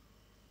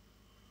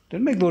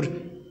 Դեռ մեկ որ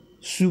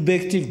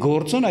սուբյեկտիվ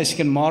գործոն,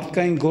 այսինքն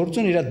մարդկային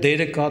գործոն իր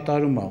դերը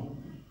կատարում է,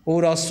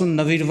 որ Աստծուն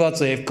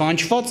նվիրված է եւ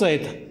կանչված է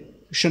այդ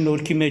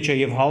շնորհքի մեջ է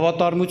եւ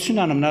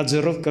հավատարմություն անում, նա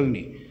ձեռով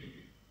կլինի։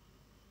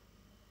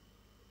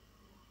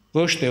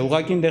 Ոչ թե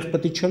ուղղակի այնտեղ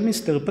պետք է չլինի,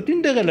 այստեղ պետք է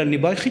այնտեղ լինի,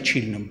 բայց խի չի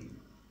լինում։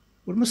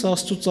 Ուրեմն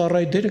Աստծո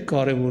ծառայի դերը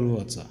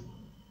կարևորված է։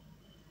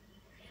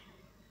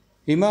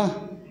 Հիմա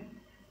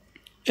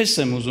ես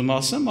եմ ուզում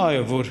ասեմ,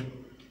 այո, որ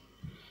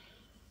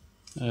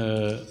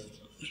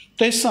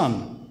տեսան,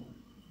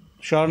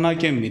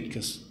 շարունակեմ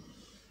միտքս,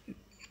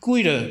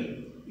 կույրը,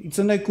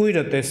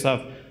 ծնեկույրը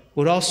տեսավ,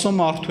 որ Աստծո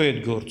մարդու հետ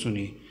գործ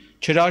ունի,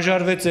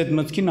 չհրաժարվեց այդ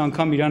մտքին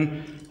անգամ իրան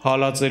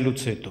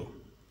հալածելուց հետո,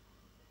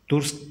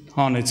 դուրս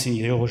հանեցին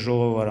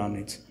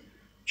ժողովարանից,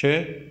 չէ,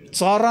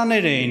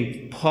 ծառաներ էին,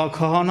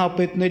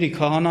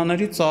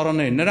 քահանաների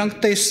ծառաներ, նրանք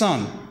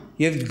տեսան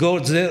և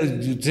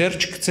ձեռ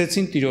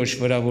չգցեցին Տիրոջ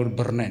վրա, որ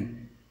բռնեն,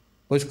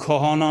 բայց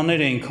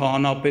քահանաներ էին,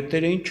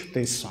 քահանապետեր էին,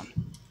 չտեսան։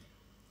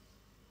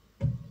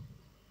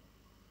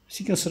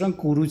 Այսինքն սրանք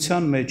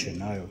կուրության մեջ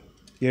են, այո,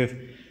 և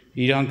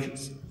իրանք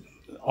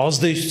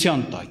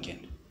ազդեցության տակ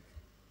են։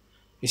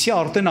 Այսի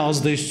արդեն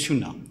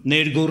ազդեցություն է,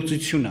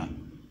 ներգործություն է,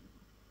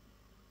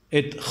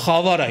 այդ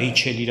խավարը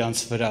իջել իրանց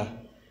վրա,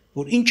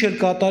 որ ինչ էլ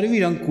կատարվի,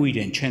 իրանք կույր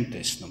են, չեն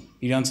տեսնում,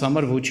 իրանց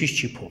համար ոչինչ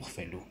չի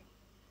փոխվելու։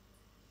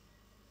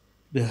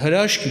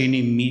 Հրաշք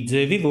լինի մի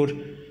ձևի, որ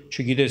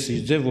չգիտես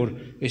իր ձև, որ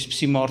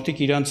այսպիսի մարդիկ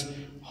իրանց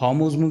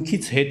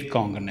համոզմունքից հետ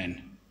կանգնեն։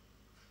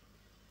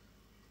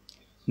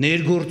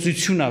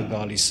 Ներգործություն է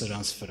գալիս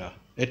սրանց վրա,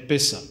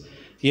 այդպես է։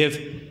 Եվ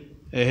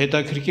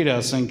հետաքրքիր է,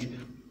 ասենք,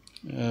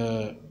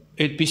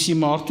 այդպիսի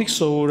մարդիկ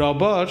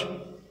սովորաբար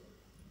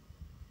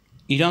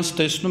իրանց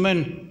տեսնում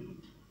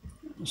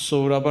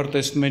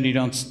են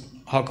իրանց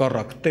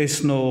հակառակ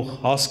տեսնող,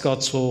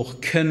 հասկացող,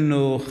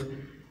 քննող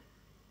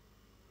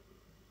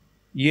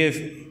և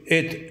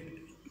այդ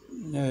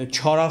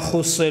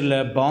չարախոսելը,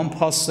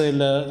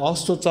 բամփասելը,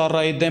 Աստծո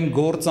ծառայի դեմ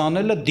գործ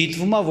անելը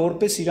դիտվում է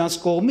որպես իրանց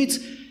կողմից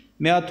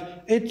մի հատ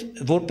այդ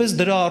որպես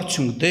դրա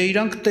արդյունք, դե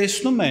իրանք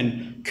տեսնում են,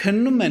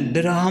 քննում են,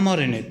 դրա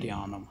համար են դա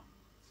անում։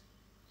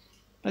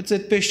 Բայց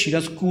այդպես չի,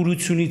 իրանց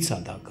կուրությունից է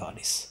դա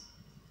գալիս։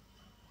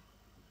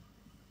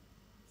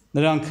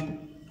 Նրանք,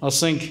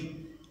 ասենք,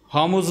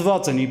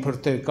 համոզված են իբր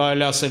թե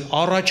կարելի ասել,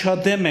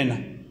 առաջադեմ են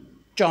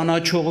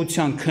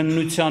ճանաչողության,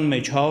 քննության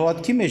մեջ,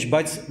 հավատքի մեջ,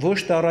 բայց ոչ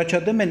թե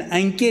առաջադեմ են,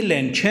 ընկել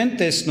են, չեն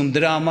տեսնում,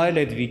 դրա համար էլ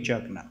այդ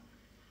վիճակն է։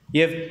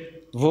 Եվ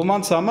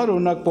ոմանց համար,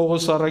 օրինակ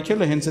Պողոս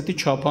առաքյալը հենց էդի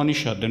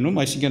չափանիշ է դնում,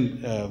 այսինքն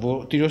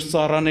Տիրոջ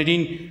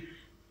ծառաներին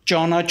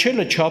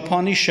ճանաչելը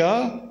չափանիշ է,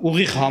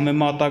 ուղիղ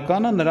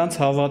համեմատական է նրանց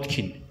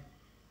հավատքին։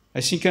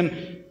 Այսինքն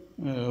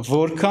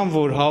որքան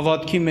որ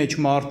հավատքի մեջ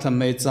մարդը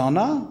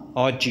մեծանա,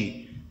 աճի,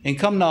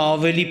 այնքան նա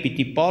ավելի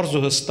պիտի պարզ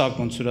ու հստակ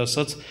ոնց որ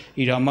ասած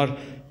իր համար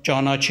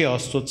ճանաչի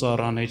Աստծո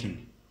ծառաներին։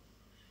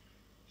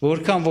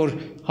 Որքան որ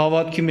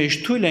հավատքի մեջ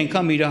թույլ,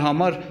 այնքան իր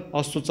համար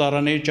Աստծո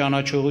ծառաների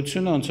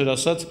ճանաչողությունը ոնց որ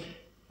ասած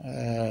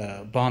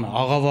բան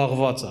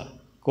աղավաղված է,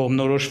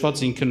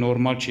 կողմնորոշված ինքը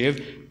նորմալ չի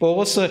եւ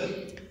Պողոսը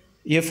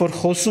երբ որ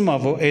խոսում է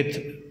որ այդ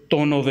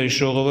տոնով է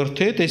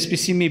ժողովրդի հետ,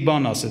 այսպիսի մի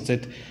բան ասեց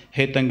այդ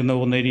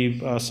հետընկնողների,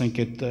 ասենք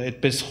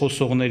այդպես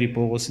խոսողների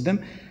Պողոսի դեմ,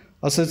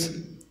 ասեց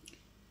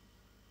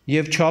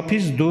եւ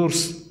չափից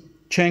դուրս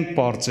չենք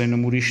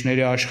պարծենում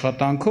ուրիշների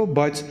աշխատանքով,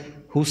 բայց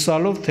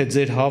հուսալով թե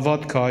ձեր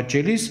հավատքը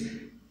աճելիս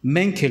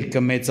մենք էլ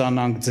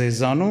կմեծանանք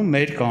ձեզանում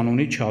մեր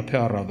կանոնի չափի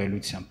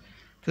առավելությամբ։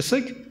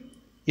 Տեսեք,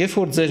 երբ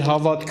որ ձեր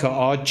հավատքը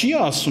աճի,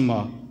 ասում է,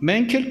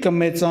 մենք էլ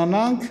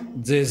կմեծանանք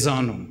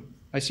ձեզանում։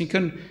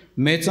 Այսինքն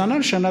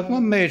մեծանալ նշանակում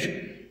է մեր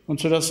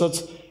ոնց որ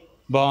ասած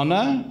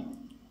բանը,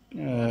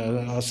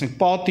 ասենք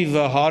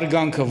պատիվը,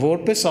 հարգանքը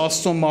որպես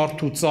Աստծո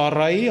մարդու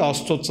ծառայի,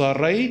 Աստծո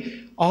ծառայի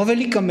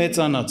ավելի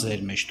կմեծանա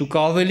ձեր մեջ։ Դուք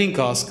ավելին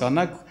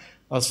կհասկանաք,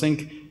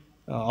 ասենք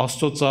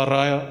Աստծո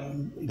ծառա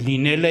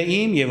լինելը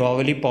իմ եւ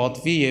ավելի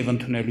պատվի եւ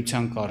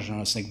ընդունելության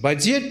կարժանացնեք։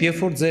 Բայց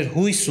երբ որ ձեր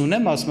հույս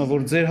ունեմ, ասում եմ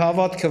որ ձեր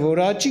հավատքը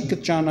որ աճի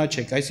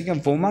կճանաչեք,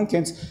 այսինքն ոմանք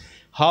հենց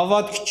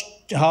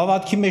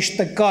հավատքի մեջ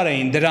տկար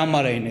էին,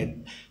 դրամար էին,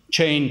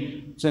 չէին,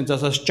 ասենց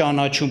ասած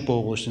ճանաչում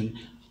Պողոսին։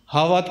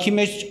 Հավատքի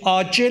մեջ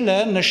աճելը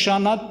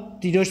նշանա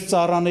Տիրոջ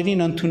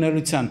ծառաներին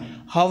ընդունելության։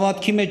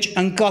 Հավատքի մեջ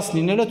ընկած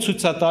լինելը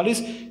ցույց է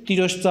տալիս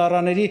Տիրոջ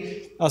ծառաների,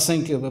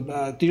 ասենք,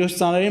 Տիրոջ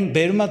ծառաներին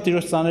բերում է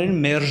Տիրոջ ծառաներին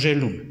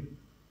մերժելուն։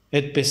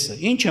 Այդպես է։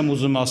 Ինչ եմ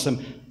ուզում ասեմ,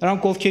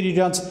 նրանք ովքեր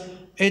իրանց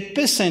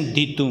այդպես են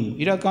դիտում,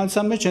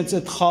 իրականության մեջ հենց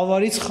այդ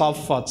խավարից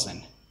խավված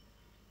են։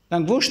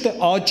 Նրանք ոչ թե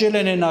աճել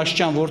են այն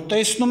աշճան, որ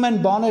տեսնում են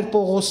բաներ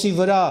Պողոսի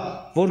վրա,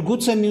 որ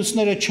գուցե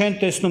մյուսները չեն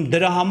տեսնում,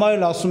 դրա համար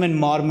էլ ասում են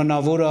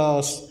մարմնավորը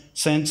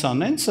սենց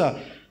անենց է,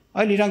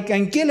 այլ իրանք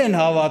ընկել են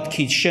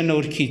հավատքից,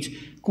 շնորհքից,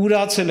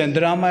 կուրացել են,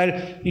 դրա համար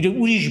իր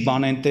ուրիշ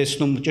բան են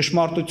տեսնում,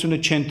 ճշմարտությունը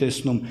չեն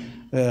տեսնում,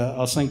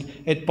 ասենք,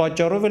 այդ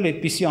պատճառով էլ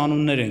այդպիսի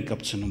անուններ են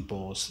կպցնում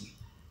Պողոսին։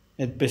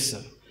 Այդպես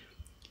է։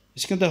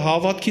 Իսկ դա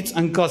հավատքից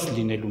ընկած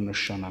լինելու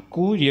նշանակ,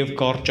 կուր եւ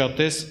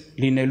կարճատես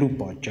լինելու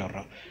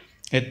պատճառը։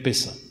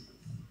 Այդպես է։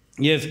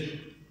 Եվ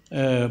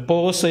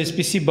Պողոսը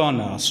այսպիսի բան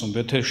է ասում,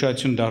 եթե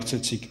ուշադրություն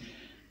դարձեցիք,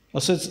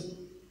 ասեց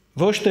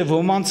ոչ թե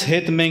ոմանց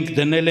հետ մենք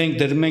դնել ենք,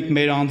 դրում ենք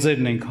մեր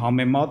անձերն ենք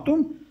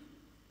համեմատում,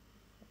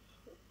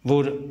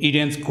 որ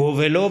իրենց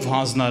գովելով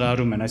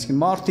հանձնարարում են, այսինքն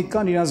մարդիկ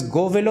կան իրենց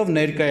գովելով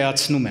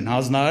ներկայացնում են,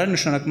 հանձնարարը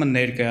նշանակում է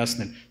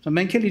ներկայացնել։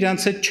 Մենք էլ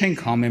իրենց հետ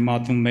չենք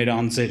համեմատվում մեր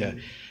անձերը,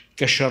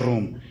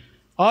 կշռում,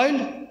 այլ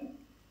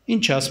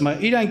ինչ ասում է,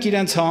 իրանք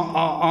իրենց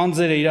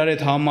անձերը իրար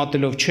հետ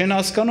համատելով չեն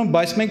հասկանում,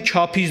 բայց մենք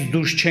չափից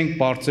դուրս չենք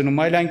պարծենում,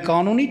 այլ այն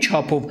կանոնի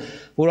չափով,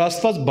 որ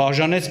Աստված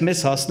բաժանեց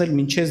մեզ հասնել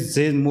մինչև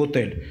ձեր մոտ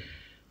էլ,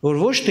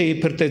 որ ոչ թե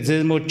իբր թե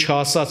ձեր մոտ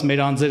չասած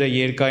մեր անձերը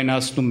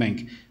երկայնացնում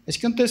ենք։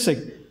 Այսինքն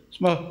տեսեք,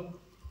 ասում է,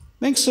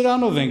 մենք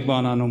սրանով ենք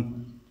բանանում։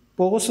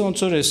 Պողոսը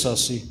ոնց որ էս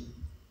ասի։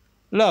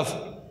 Լավ,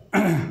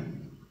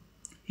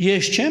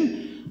 ես չեմ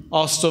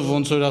Աստծո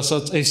ոնց որ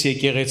ասած այս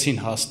եկեղեցին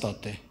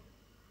հաստատե։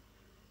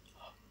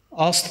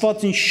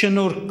 Աստված ինձ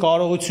շնորհ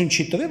կարողություն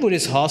չի տվել, որ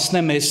ես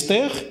հասնեմ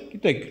այստեղ,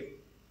 գիտեք,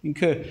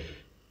 ինքը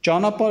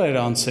ճանապարհ էր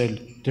անցել,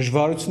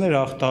 դժվարություններ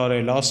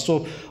հաղթահարել, Աստծո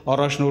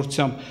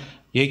առաջնորդությամբ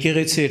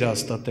եկեղեցի էր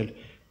հաստատել։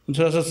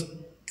 Ոնց որ ասած,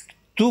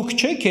 դուք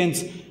չեք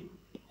հենց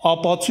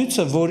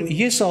ապացույցը, որ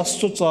ես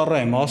Աստծո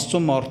ծառա եմ,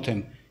 Աստծո մարդ եմ,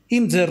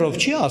 իմ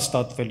ձեռով չի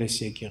հաստատվել այս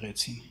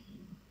եկեղեցին։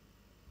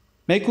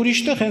 Մեկ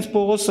ուրիշտեղ հենց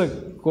Պողոսը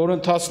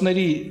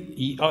Կորինթացների,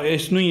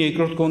 այս նույն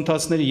երկրորդ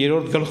Կորինթացների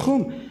 3-րդ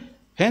գլխում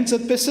հենց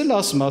այդպես էլ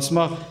ասում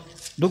է,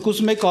 դուք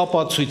ուզում եք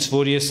ապացույց,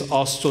 որ ես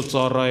Աստծո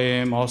ծառա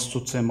եմ,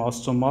 Աստծուց եմ,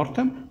 Աստծո մարդ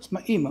եմ, ասում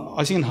է իմ,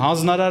 այսինքն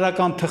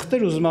հանձնարարական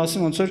թղթեր ուզում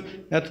ասեմ ոնց որ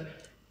այդ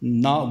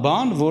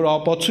բան, որ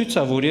ապացույց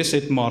է, որ ես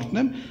այդ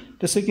մարդն եմ,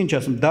 տեսեք ինչ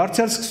ասում,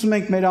 դարձյալ սկսում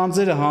ենք մեր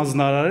անձերը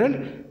հանձնարարել,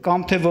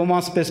 կամ թե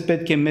ոմանց պես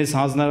պետք է մեզ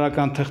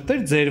հանձնարարական թղթեր,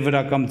 ձեր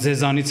վրա կամ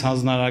ձեզանից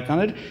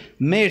հանձնարարականներ,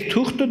 մեր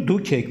թուղթը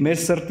դուք եք,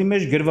 մեր սրտի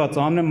մեջ գրված,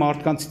 ամեն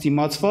մարդկանցից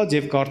իմացված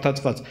եւ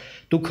կարդացված։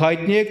 Դուք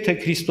հայտնի եք, թե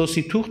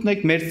Քրիստոսի թուղթն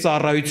եք մեր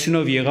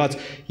ծառայությունով եղած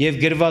եւ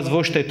գրված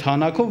ոչ թե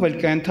թանակով, այլ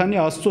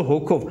կենթանի Աստծո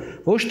հոգով,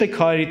 ոչ թե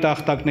քարերի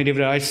տախտակների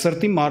վրա, այլ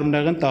սրտի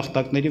մարմնեղեն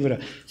տախտակների վրա։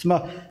 Հիմա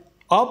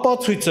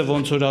ապացույցը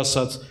ոնց որ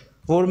ասած,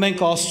 որ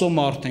մենք Աստծո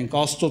մարդ ենք,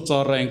 Աստծո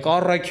ծառա ենք,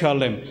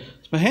 առաքյալ եմ,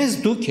 հենց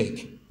դուք եք։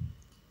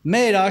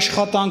 Մեր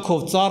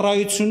աշխատանքով,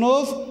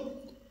 ծառայությունով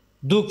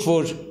դուք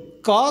որ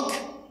կաք,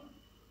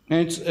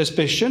 հենց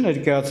այսպես չէ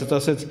ներկայացած,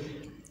 ասեց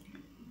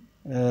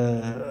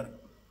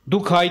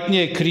դուք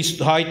հայտնի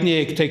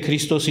եք, թե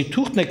Քրիստոսի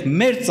թուղթն եք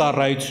մեր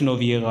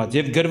ծառայությունով եղած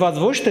եւ գրված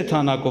ոչ թե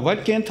թանակով,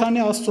 այլ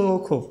կենթանի Աստծո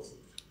հոգով։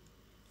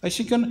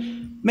 Այսինքն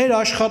մեր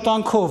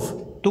աշխատանքով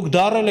դուք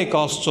դառել եք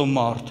Աստծո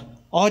մարդ,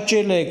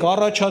 աճել եք,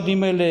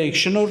 առաջադիմել եք,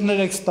 շնորհներ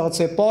եք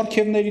ստացել,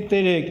 պարգևների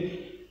տեր եք։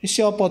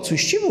 Իսի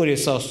ապացույց չի, որ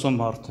ես Աստծո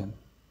մարդ եմ։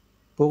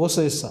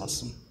 Պողոսը էս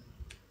ասում։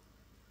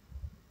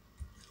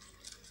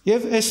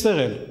 Եվ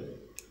այստեղ էլ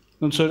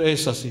ոնց որ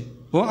էս ասի։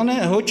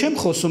 Հո չեմ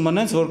խոսում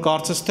անենց, որ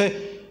կարծես թե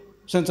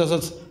ասենց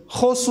ասած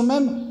խոսում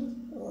եմ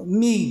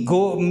մի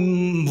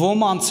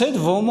ոմանց հետ,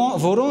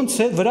 որոնց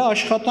հետ վրա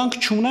աշխատանք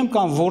չունեմ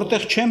կամ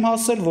որտեղ չեմ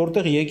հասել,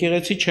 որտեղ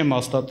եկեղեցի չեմ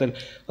հաստատել։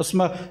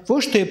 Ասում եմ,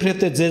 ոչ թե իբրև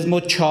թե ձեզ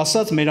մոտ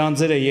չասած մեր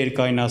անձերը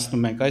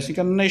երկայնացնում ենք,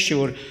 այսինքն նշ չի,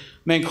 որ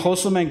մենք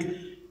խոսում ենք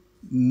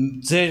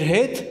ձեր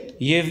հետ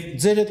եւ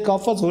ձեր հետ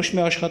կապված ոչ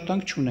մի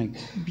աշխատանք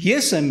չունենք։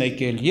 Ես եմ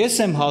եկել, ես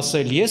եմ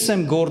հասել, ես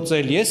եմ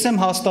գործել, ես եմ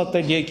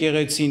հաստատել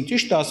եկեղեցին,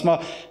 ճիշտ է, ասում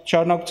եմ,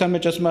 շարունակության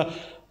մեջ ասում եմ,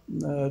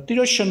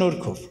 Տիրոջ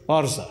շնորհքով,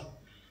 բարձա։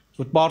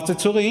 Որ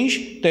բարձեցողը ինչ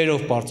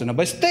Տերով բարձենա,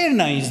 բայց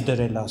Տերն է ինձ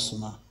դրել,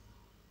 ասում է։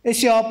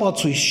 Էսի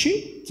ապացույց չի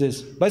ձեզ,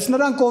 բայց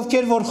նրանք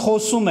ովքեր որ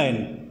խոսում են,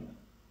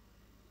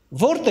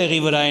 որտեղի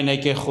վրա են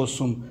եկել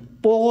խոսում,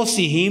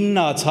 Պողոսի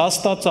հիմնած,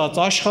 հաստատած,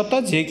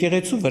 աշխատած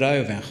եկեղեցու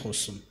վրայով են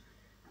խոսում։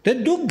 Դե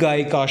դուք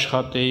գայիք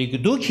աշխատեիք,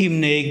 դուք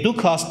հիմնեիք,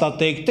 դուք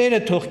հաստատեիք, Տերը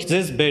թող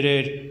ձեզ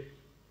բերեր։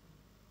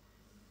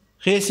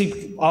 Ես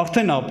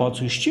արդեն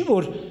ապացույց չի,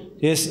 որ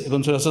ես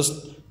ոնց որ ասած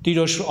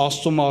Տիրոջ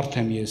Աստծո մարդ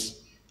եմ ես,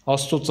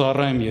 Աստծո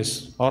ծառա եմ ես,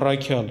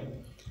 առաքյալ։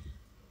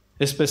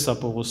 Այսպես է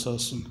Պողոս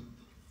ասում։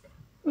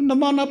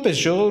 Նմանապես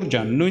ժողովուրդ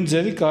ջան, նույն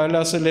ձևի կարելի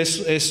ասել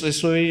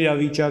այսօր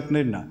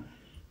իրավիճակներն է,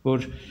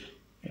 որ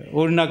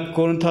օրինակ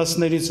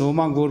Կորինթացիներից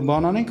ոմանք որ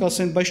բան անենք,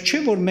 ասեն, բայց չէ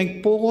որ մենք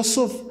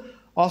Պողոսով,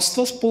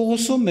 Աստված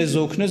Պողոսով մեզ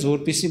օգնեց,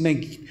 որպեսզի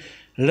մենք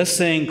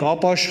լսենք,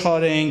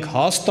 ապաշխարենք,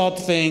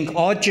 հաստատվենք,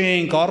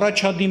 աճենք,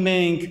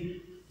 առաջադիմենք,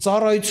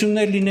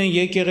 ծառայություններ լինեն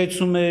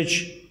եկեղեցու մեջ,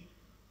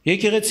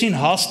 եկեղեցին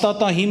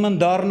հաստատա հիմն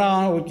դառնա,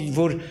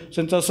 որ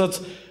ասենց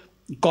ասած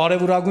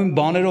կարևորագույն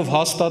բաներով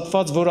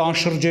հաստատված, որ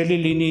անշրջելի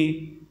լինի,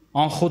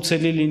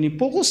 անխոցելի լինի,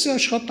 Պողոսի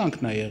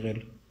աշխատանքն է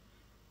եղել։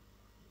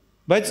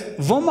 Բայց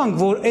ոմանք,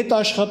 որ այդ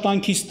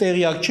աշխատանքից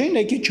տեղյակ չեն,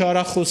 եկի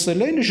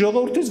չարախոսել են,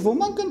 ժողովրդից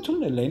ոմանք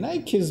ընդունել են, այ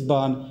քեզ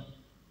բան,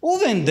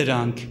 ով են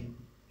դրանք,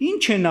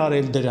 ինչ են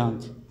արել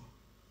դրանք։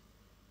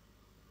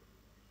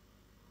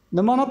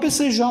 Նմանապես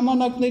այս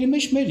ժամանակների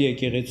մեջ մեր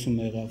եկեղեցում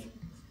եղավ։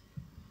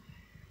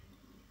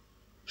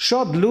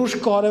 Շատ լուրջ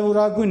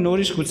կարևորագույն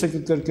նորից գուցե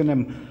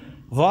կկրկնեմ,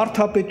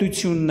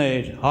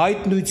 վարդապետություններ,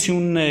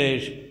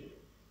 հայտնություններ,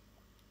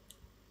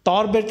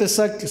 տարբեր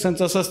տեսակ, ասենց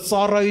ասած,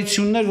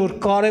 ծառայություններ, որ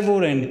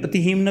կարևոր են, պետք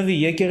է հիմնվի,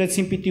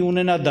 եկեղեցին պիտի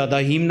ունենա դա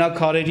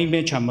հիմնակարերի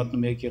մեջ է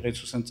մտնում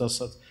եկեղեցու, ասենց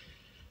ասած։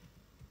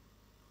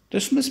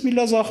 Տեսնում ես մի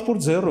լավ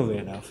աղբոր ձեռով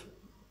եղավ։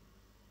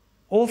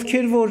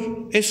 Ովքեր որ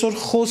այսօր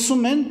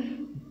խոսում են,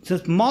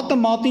 մատը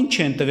մատին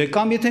չեն տվել,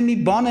 կամ եթե մի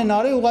բան են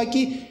արել,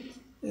 ուղղակի,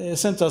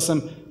 ասենց ասեմ,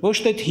 ոչ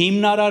թե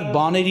հիմնարար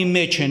բաների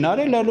մեջ են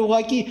արել, այլ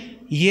ուղղակի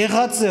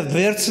եղածը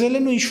վերցրել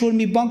են ու ինչ-որ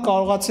մի բան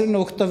կարողացել են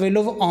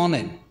օգտվելով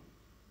անեն։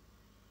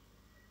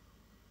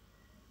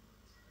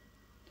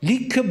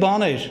 Լիքը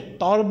բաներ,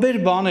 տարբեր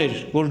բաներ,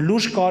 որ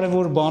լուրջ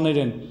կարևոր բաներ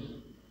են,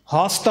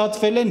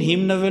 հաստատվել են,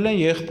 հիմնվել են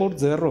եղբոր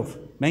ձեռով։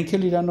 Մենք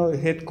էլ իրանով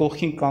հետ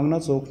կողքին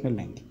կանգնած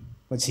օգնել ենք,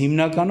 բայց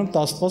հիմնականում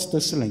Աստված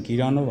տեսել ենք,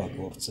 իրանով է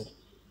գործել։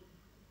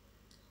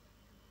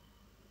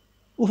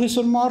 Ու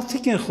այսօր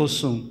մարդիկ են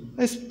խոսում,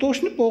 այս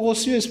տոշնի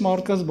Պողոսի այս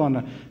մարդկաց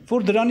բանը,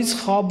 որ դրանից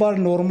խաբար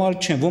նորմալ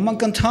չեն,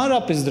 ոմանք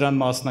ընդհանրապես դրան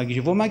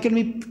մասնակից, ոմանք էլ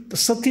մի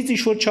ստից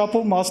ինչ-որ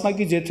չափով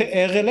մասնակից, եթե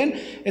եղել են,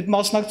 այդ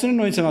մասնակցությունը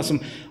նույնից եմ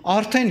ասում,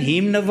 արդեն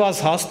հիմնված,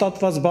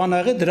 հաստատված բան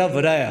եղել, դրա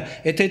վրա է,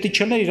 եթե դա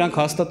չլներ, իրանք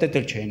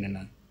հաստատել չէին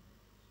նրան։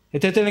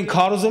 Եթե դա են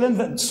քարոզել են,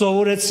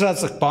 սովորեցրած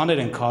բաներ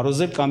են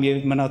քարոզել կամ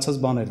եւ մնացած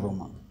բաներ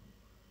ոմանք։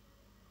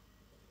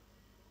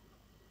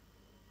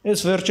 Այս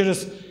վերջերս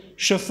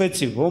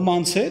շփվեցի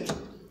ոմանց հետ,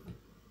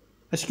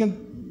 այսինքն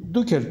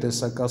դուք էլ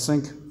տեսակ,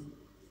 ասենք,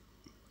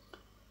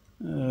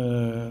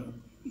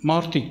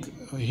 մարդիկ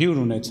հյուր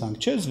ունեցանք,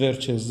 չէ՞,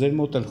 վերջերս ձեր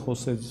մոտ էլ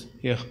խոսեց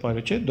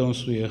եղբայրը, չէ՞,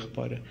 Դոնսու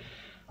եղբայրը։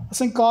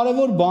 Ասենք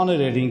կարևոր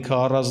բաներ էր ինքը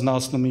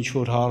առանձնացնում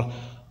ինչ-որ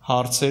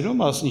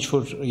հարցերում,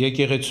 ինչ-որ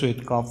եկեղեցու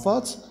հետ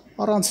կապված,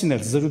 առանցին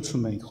էլ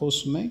զրուցում ենք,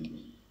 խոսում ենք,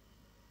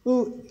 ու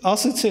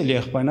ասեցել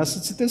եղբայրն,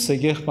 ասեցի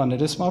տեսեք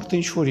եղբայրներ, այս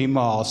մարդը ինչ-որ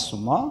հիմա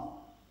ասում է,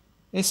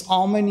 այս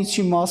ամեն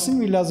ինչի մասին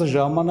մի լազը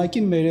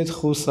ժամանակին մեր հետ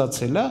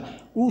խոսացել է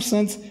ու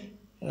սենց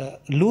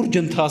լուրջ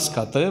ընթացք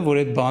է տվել, որ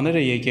այդ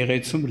բաները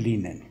եկեղեցում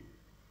լինեն։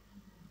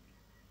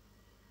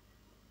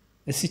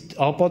 Այսի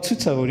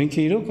ապացույց է, որ ինքը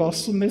իրոք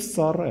Աստծո մեծ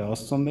ծառա է,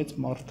 Աստծո մեծ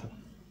մարդ է։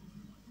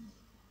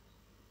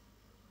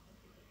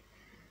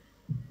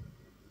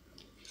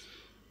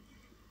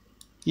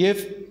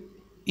 Եվ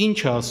ինչ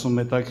է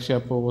ասում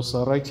հետաքրքիր Պողոս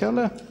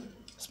առաքյալը,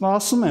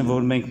 ասում են,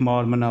 որ մենք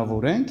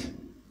մարմնավոր ենք,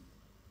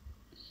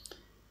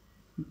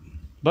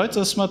 բայց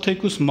ասում է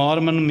թեկուզ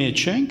մարմնի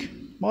մեջ ենք,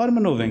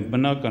 մարմնով ենք,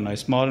 բնական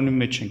այս մարմնի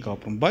մեջ ենք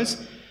ապրում, բայց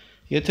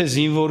եթե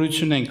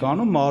զինվորություն ենք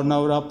անում,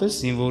 մարմնավորապես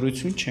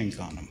զինվորություն չենք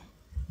անում։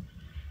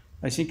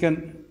 Այսինքն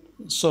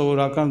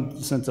սովորական,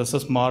 ասենց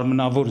ասած,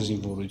 մարմնավոր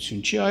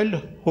զինվորություն չի, այլ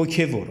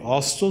հոգևոր,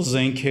 Աստծո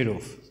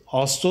զենքերով,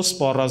 Աստծո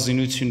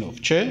սպառազինությունով,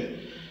 չէ՞։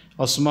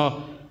 Ասում է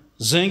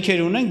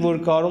զենքեր ունենք, որ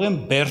կարող են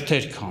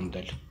բերդեր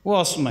քանդել։ Ու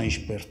ասում է ինչ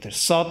բերդեր,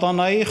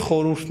 սատանայի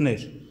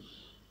խորհուրդներ։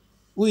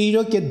 Ու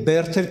իրոք այդ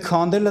բերդեր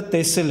քանդելը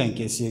տեսել ենք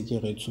այս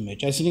եկեղեցու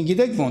մեջ, այսինքն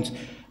գիտեք ոնց,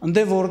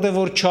 Անդե որտեղ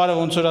որ չարը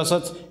ոնց որ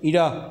ասած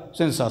իրա,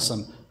 sense ասեմ,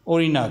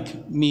 օրինակ,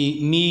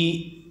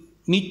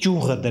 մի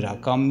ճյուղը դրա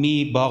կամ մի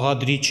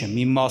բաղադրիչը,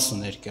 մի մասը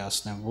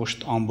ներկայացնեմ, ոչ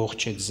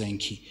ամբողջ այդ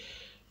զենքի,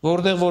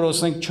 որտեղ որ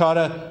ասենք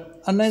չարը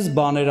անես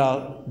բաներ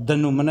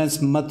դնում, անես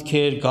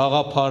մտքեր,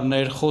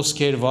 գաղափարներ,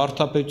 խոսքեր,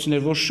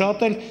 վարդապետություններ, որ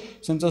շատ էլ,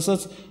 sense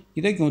ասած,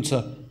 գիտեք ոնց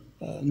է,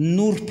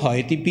 նուրբ է,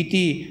 դա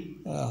պիտի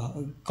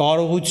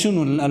կարողություն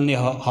ունի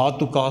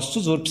հատուկ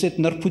Աստծուց, որպեսզի այդ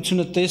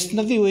նրբությունը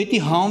տեսնվի ու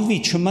դա հանվի,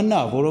 չմնա,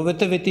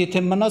 որովհետև դա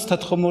եթե մնաց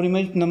թաթխմորի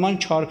մեջ նման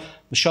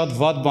շատ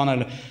վատ բան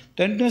է։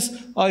 Տենես,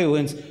 այո,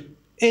 հենց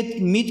այդ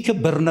միտքը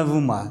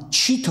բռնվում է,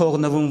 չի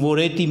թողնվում,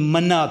 որ դա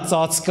մնա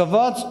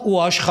ծածկված ու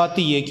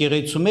աշխատի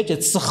եկեղեցու մեջ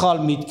այդ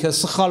սխալ միտքը,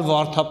 սխալ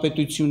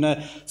վարդապետությունը,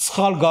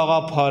 սխալ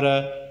գաղափարը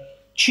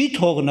չի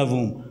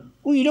թողնվում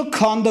ու իրոք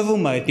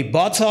քանդվում է, դա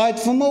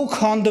բացահայտվում է ու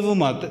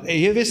քանդվում է։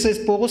 Եվ ես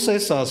Պողոսը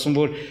ասում,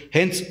 որ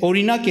հենց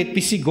օրինակ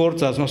այդպիսի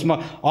գործ ասում,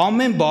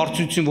 ամեն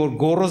բարձրություն, որ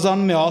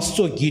գոռոզանում է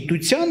Աստծո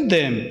գիտության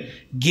դեմ,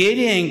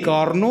 գերի ենք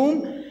առնում,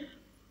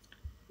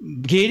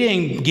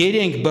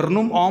 գերի ենք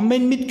բռնում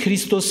ամեն միտ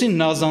Քրիստոսին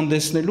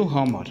նազանդեցնելու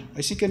համար։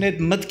 Այսինքն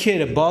այդ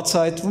մտքերը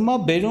բացահայտվում է,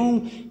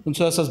 բերում,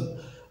 ոնց ասած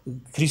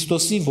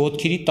Քրիստոսի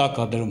ոտքերի տակ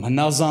է դրում,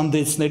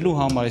 հնազանդեցնելու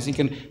համար,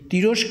 այսինքն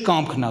Տիրոջ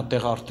կամքն է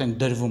տեղ արդեն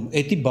դրվում,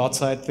 դա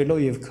բացահայտվելով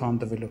եւ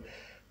քանդվելով։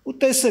 Ու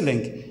տեսել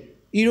ենք,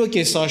 իրոք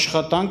այս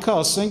աշխատանքը,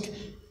 ասենք,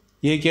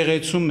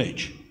 եկեղեցու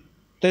մեջ։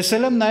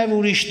 Տեսել եմ նաեւ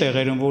ուրիշ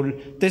տեղերում, որ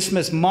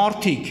տեսնում ես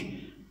մարդիկ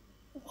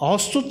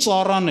Աստծո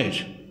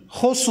ծառաներ,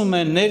 խոսում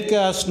են,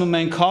 ներկայացնում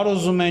են,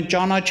 քարոզում են,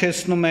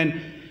 ճանաչեցնում են,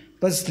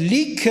 բայց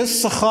լիքը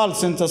սխալ,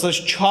 ասենց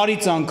ասած,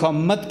 չարից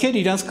անգամ մտքեր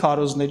իրանց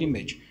քարոզների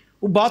մեջ։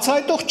 Ու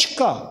բացահայտող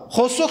չկա,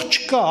 խոսող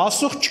չկա,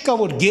 ասող չկա,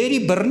 որ գերի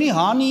բռնի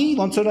հանի,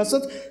 ոնց որ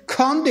ասած,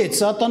 քանդեց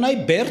սատանայի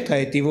բերդը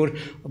դա, որ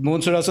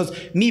ոնց որ ասած,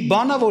 մի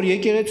բանա, որ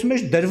եկեղեցու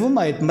մեջ դրվում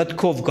է այդ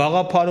մտքով,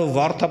 գաղափարով,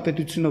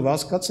 վարդապետությունով,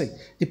 հասկացեք,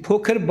 դա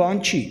փոքր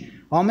բան չի,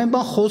 ամեն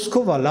բան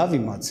խոսքով է, լավ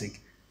իմացեք։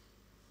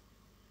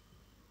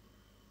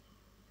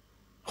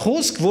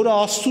 Խոսք, որը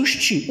Աստծուց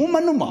չի, ու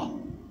մնում է։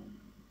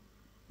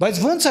 Բայց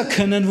ոնց է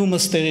քննվում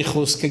ըստեղի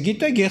խոսքը,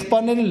 գիտեք,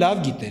 եղբայրները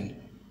լավ գիտեն,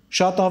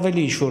 շատ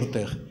ավելի ինչ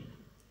որտեղ։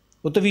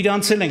 Որտեվ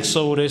իրանց էլ ենք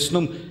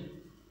սովորեցնում,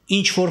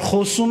 ինչ որ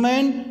խոսում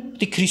են,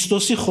 դա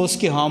Քրիստոսի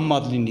խոսքի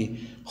համեմատ լինի։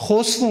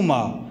 Խոսվում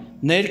է,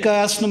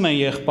 ներկայացնում են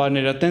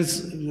եղբայրները, այտենց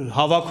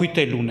հավաքույթ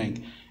էլ ունենք։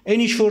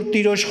 Այն ինչ որ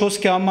Տիրոջ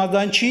խոսքի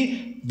համաձայն չի,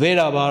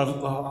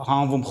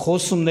 վերահանվում,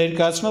 խոսում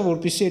ներկայացնում,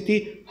 որպեսզի դա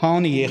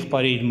հանի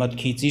եղբայրը իր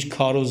մտքից, իր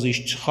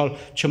քարոզից,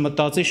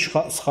 չմտածի,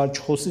 սխալ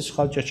չխոսի,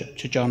 սխալ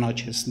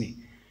չճանաչեցնի։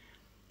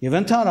 Եվ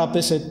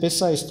ընդհանրապես այդպես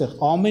է այստեղ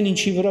ամեն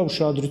ինչի վրա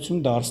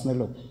ուշադրություն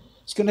դարձնելով։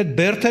 Իսկ այդ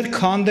բերդեր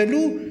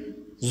քանդելու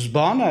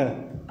զբանը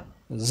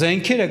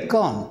զենքերը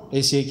կան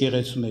այս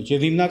եկեղեցու մեջ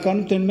եւ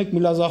հիմնականում տենում եք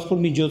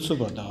միլազախոր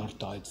միջոցով է դա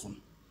արտահայտվում։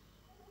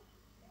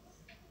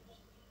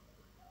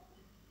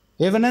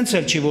 Եվ այնց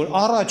էլ չի որ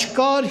առաջ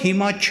կար,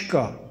 հիմա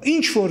չկա։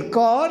 Ինչ որ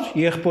կար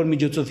եղբոր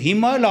միջոցով,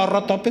 հիմա էլ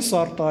առատապես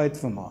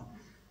արտահայտվում է։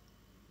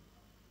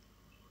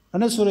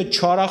 Այնպես որ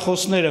այդ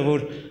չարախոսները,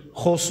 որ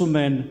խոսում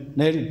են,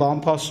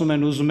 բամփասում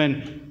են, ուզում են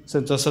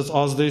ասենց ասած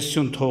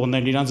ազդեցություն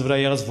թողնել իրանց վրա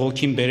եղած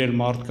ոգին բերել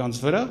մարդկանց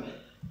վրա,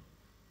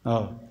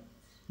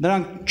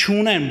 նրանք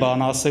չունեն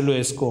բան ասելու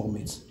այս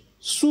կողմից։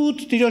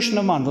 Սուտ Տիրոջ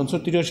նման, ոնց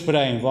որ Տիրոջ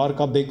վրա են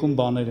վարկաբեկում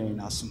բաներ էին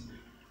ասում։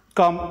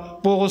 Կամ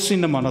Պողոսի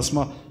նման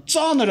ասում,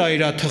 ծանր է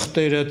իր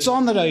թղթերը,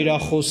 ծանր է իր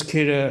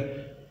խոսքերը։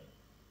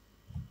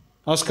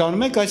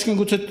 Հասկանում եք, այսինքն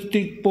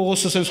գուցե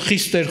Պողոսը ասենց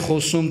խիստ էր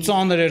խոսում,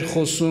 ծանր էր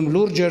խոսում,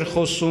 լուրջ էր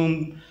խոսում,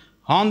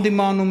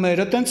 հանդիմանում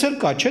էր, այտենց էլ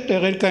կա, չէ՞,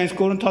 տեղեր կա ինձ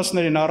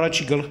Կորինթացիներին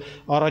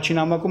առաջին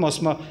համակում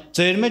ասում է,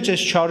 ձեր մեջ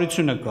այս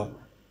չարությունը կա։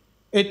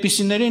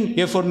 Այդպիսիներին,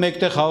 երբ որ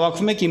մեկտեղ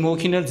հավաքվում եք, իմ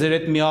հոգին էլ ձեր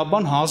այդ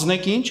միաբան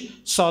հանձնեք ինչ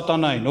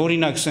սատանային,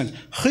 օրինակ ասենց,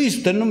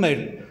 խիստ դնում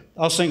էր,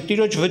 ասենք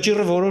Տիրոջ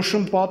վճիռը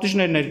որոշում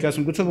պատիժներ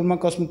ներկայացնում, գուցե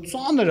ոմանք ասում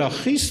ծանր է,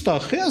 խիստ է,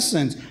 խի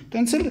ասենց,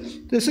 այտենց էլ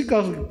տեսեք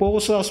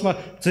Պողոսը ասում է,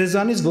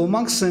 ձեզանից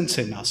ոմանք սենց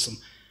են ասում։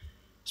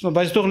 Ասում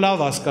բայց թող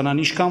լավ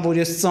հասկանան, ինչքան որ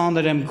ես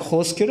ծանր եմ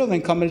խոսքերով,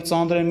 այնքան էլ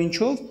ծանր եմ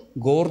ինչով,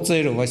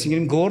 գործերով,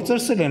 այսինքն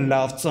գործերս էլ են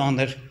լավ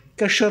ծանր,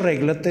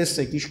 կշռեք,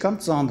 լտեսեք, ինչքան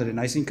ծանր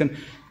են, այսինքն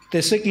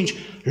տեսեք ինչ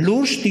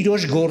լուրջ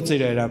Տիրոջ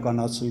գործեր է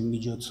իրականացում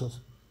միջոցով։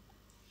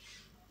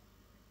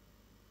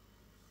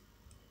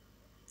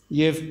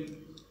 Եվ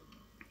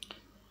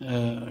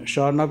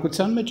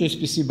շարունակության մեջ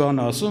այսպիսի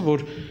բան ասում,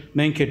 որ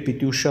մենք էլ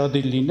պիտի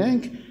ուշադիր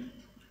լինենք,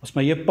 ասում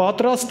եմ, եւ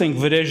պատրաստ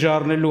ենք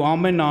վրեժառնելու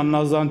ամեն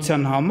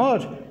աննազանության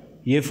համար,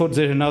 երբ որ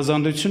ձեր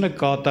հնազանդությունը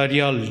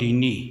կատարյալ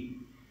լինի։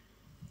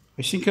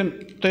 Այսինքն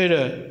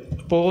Տերը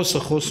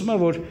Պողոսը խոսում է,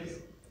 որ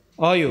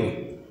այո,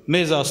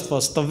 մեզ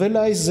Աստված տվել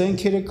է այս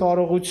զենքերը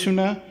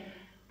կարողությունը,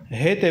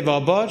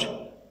 հետևաբար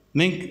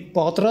մենք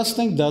պատրաստ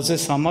ենք դա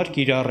ձեզ համար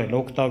կիրառել,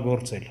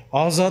 օգտագործել,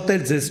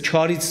 ազատել ձեզ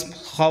չարից,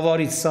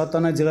 խավարից,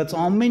 սատանայից եղած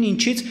ամեն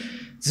ինչից,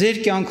 ձեր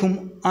կյանքում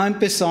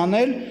այնպես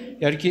անել,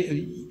 իհարկե,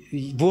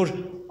 որ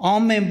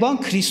ամեն բան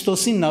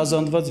Քրիստոսին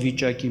նազանդված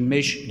վիճակի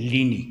մեջ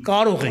լինի,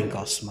 կարող ենք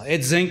ասում,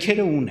 այդ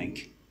զենքերը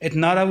ունենք, այդ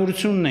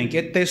հնարավորություն ունենք,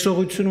 այդ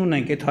տեսողություն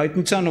ունենք, այդ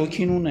հայտնության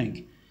հոգին ունենք,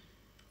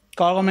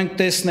 կարող ենք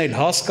տեսնել,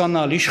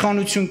 հասկանալ,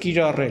 իշխանություն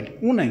կիրառել,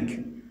 ունենք,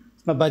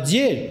 բայց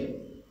երբ,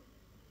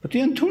 պետք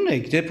է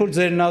ընդունեք, երբ որ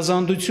ձեր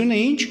նազանդությունը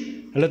ինչ,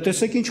 հələ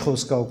տեսեք ինչ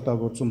խոսք է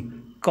օգտագործում,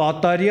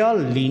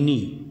 կատարյալ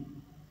լինի,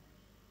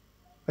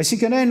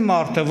 այսինքն այն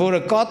մարդը, որը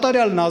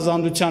կատարյալ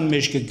նազանդության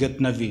մեջ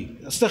կգտնվի,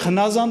 այստեղ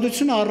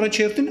նազանդությունը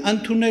առաջերտին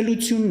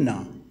ընդունելությունն է,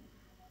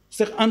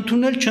 այստեղ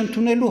ընդունել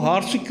չընդունելու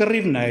հարցի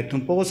կռիվն է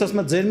այդում, Պողոս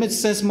ասում է, ձեր մեջ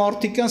սենց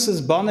մարդիկ կան,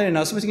 սենց բաներ են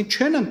ասում, այսինքն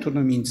չեն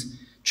ընդունում ինձ,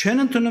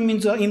 չեն ընդունում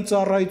իմ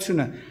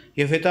ծառայությունը,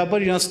 եւ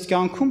հետաբար իրանց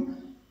կյանքում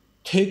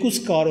թեկուզ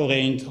կարող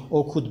էինք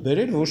օգուտ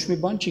բերել, ոչ մի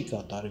բան չի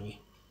կատարվի։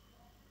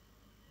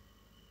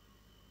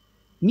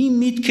 Մի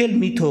միտք էլ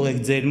մի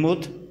թողեք ձեր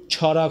մոտ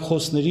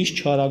չարախոսներից,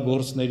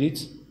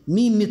 չարագործներից,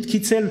 մի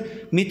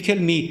միտք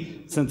էլ մի,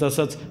 ասենց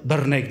ասած,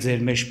 բռնեք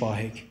ձեր մեջ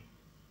պահեք։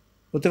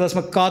 Որտեղ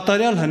ասում է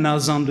կատարյալ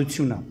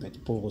հնազանդություն է պետք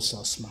Պողոս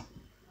ասում է։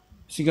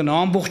 Այսինքն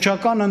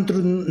ամբողջական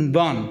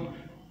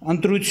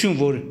ընտրություն,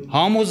 որ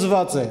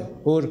համոզված է,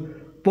 որ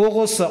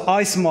Պողոսը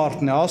այս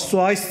մարդն է,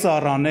 Աստծո այս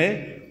ծառան է,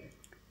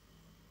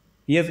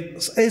 եւ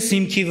այս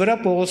հիմքի վրա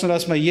Պողոսն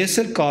ասում է, ես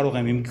էլ կարող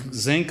եմ իմ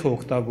զենքը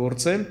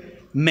օգտագործել,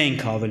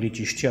 մենք ավելի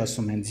ճիշտ չի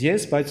ասում հենց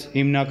ես, բայց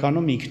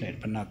հիմնականում ինքն էր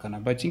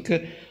բնականաբար, բայց ինքը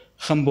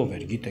խմբով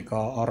էր, գիտեք,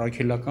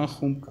 առաքելական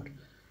խումբ կար։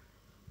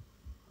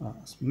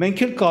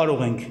 Մենք էլ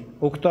կարող ենք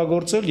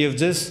օգտագործել եւ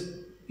ձեզ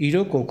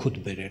իրոք օգուտ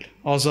բերել,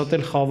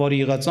 ազատել խավարի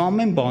եղած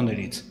ամեն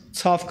բաներից,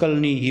 ցավ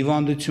կլինի,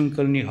 հիվանդություն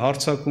կլինի,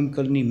 հարցակում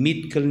կլինի,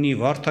 միտք կլինի,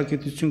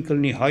 վարդակետություն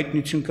կլինի,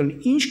 հայտնություն կլինի,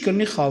 ինչ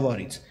կլինի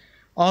խավարից,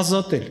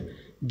 ազատել,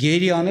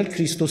 գերի անել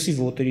Քրիստոսի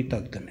ոտերի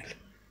տակ դնել։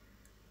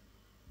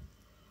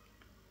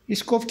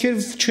 Իսկ ովքեր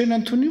չեն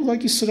ընդունի,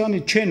 ուղղակի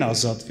սրանից չեն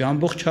ազատվի,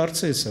 ամբողջ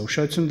հարցը է սա,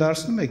 ուշադրություն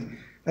դարձնում եք,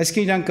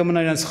 այսինքն իրանք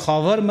կմնա իրանց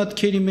խավար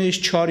մտքերի մեջ,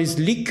 չարից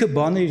լիքը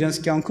բաներ իրանց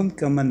կյանքում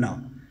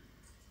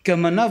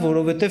կմնա,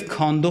 որովհետև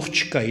քանդող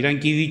չկա,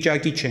 իրանք ի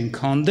վիճակի չեն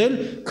քանդել,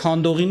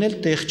 քանդողին էլ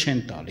տեղ չեն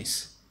տալիս,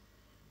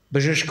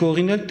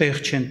 բժշկողին էլ տեղ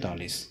չեն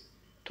տալիս,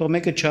 թող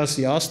մեկը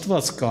չասի,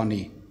 Աստված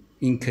կանի,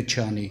 ինքը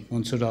չանի,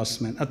 ոնց որ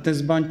ասում են, այդպես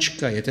բան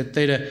չկա, եթե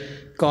Տերը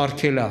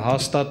կարգել է,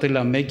 հաստատել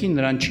է մեկին,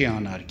 նրան չի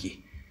անարգի։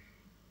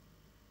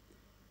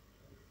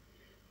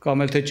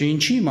 Կամ էլ թե չէ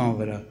ինչի իման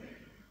վրա,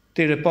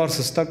 Տերը պարզ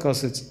հստակ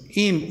ասեց,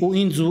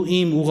 ինձ ու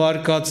իմ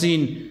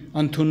ուղարկածին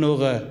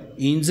ընդունողը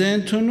ինձ է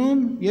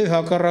ընդունում եւ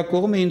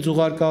հակառակողը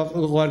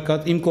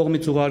իմ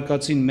կողմից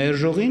ուղարկածին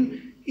մերժողին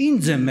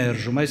ինձ է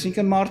մերժում,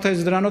 այսինքն մարդը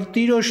այս դրանով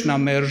Տիրոջն է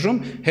մերժում,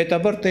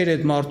 հետաբար Տերը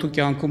այդ մարդու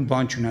կյանքում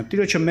բան չունի։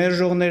 Տիրոջը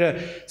մերժողները,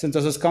 ասենց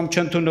ասած կամ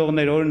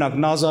չընդունողները, օրինակ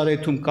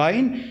Նազարեթում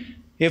կային,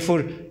 երբ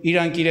որ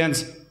իրանք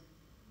իրենց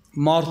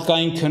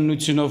մարդկային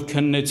քննությունով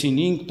քննեցին,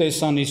 ինք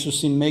տեսան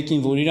Հիսուսին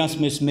մեկին, որ իրանց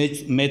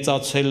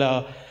մեծացել է,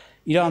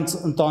 իր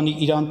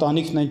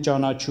ընտանիքն են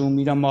ճանաչում,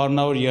 իր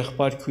մարմնավոր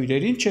եղբայր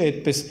քույրերին, չէ,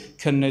 այդպես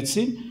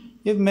քննեցին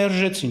եւ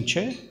մերժեցին,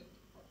 չէ։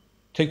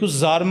 Թեկուզ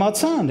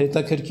զարմացան,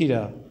 հետաքրքիր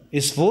է,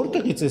 Ես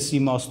որտեղից էս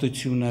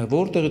իմաստությունը,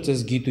 որտեղից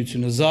էս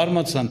գիտությունը,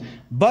 զարմացան,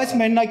 բայց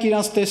մենակ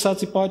իրանց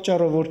տեսածի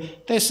պատճառով, որ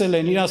տեսել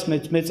են իրանց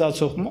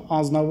մեծացող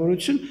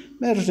անձնավորություն,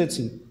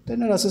 մերժեցին։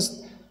 Տեներ ասես,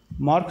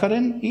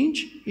 մարգարեն ինչ,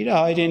 իր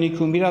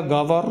հայրենիքում, իր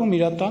գավառում,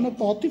 իր տանը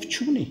պատիվ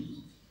չունի։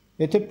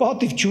 Եթե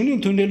պատիվ չունի,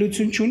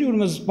 ընդունելություն չունի,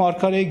 ուրեմն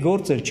մարգարեի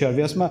գործեր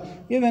չարվի, ասում է,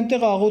 եւ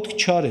այնտեղ աղոթք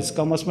չարեց,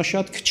 կամ ասում է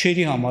շատ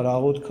քչերի համար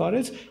աղոթք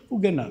արեց ու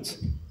գնաց։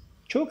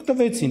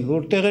 Չօգտվեցին,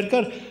 որ տեղեր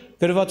կար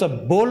գրված է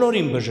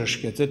բոլորին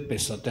բժշկեց,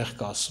 այդպես է տեղ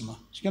կա ասում է։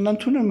 Իսկ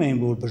ընդունում էին,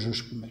 որ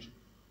բժշկում էր։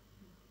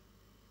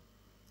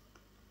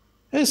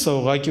 Էսա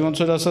ուղղակի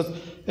ոնց որ ասած,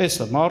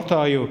 էսա մարդը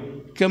այո,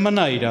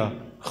 կմնա իր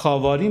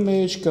խավարի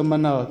մեջ,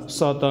 կմնա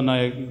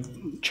սատանայի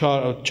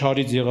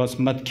չարից եղած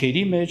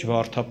մտքերի մեջ,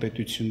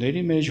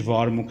 վարդապետությունների մեջ,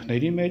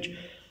 վարմունքների մեջ,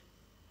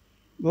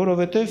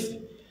 որովհետև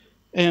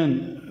այն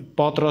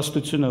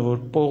պատրաստությունը,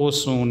 որ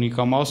Պողոսը ունի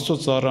կամ Աստծո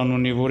ծառան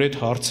ունի, որ այդ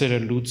հարցերը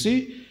լուծի,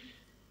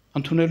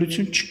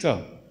 ընդունելություն չկա։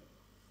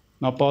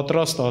 Նա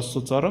պատրաստ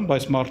Աստծո ծառան,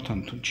 բայց մարդը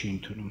չի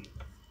ընդունում։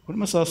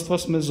 Ուրեմն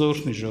Աստված մեզ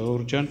օրհնի,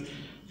 ժողովուրդ ջան,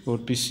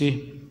 որպեսզի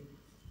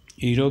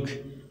իրոք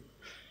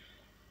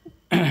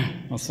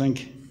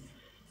ասենք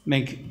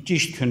մենք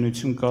ճիշտ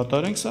քննություն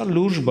կատարենք, սա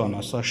լուրջ բան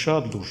է, սա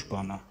շատ լուրջ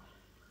բան է։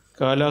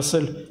 Կարելի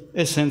ասել,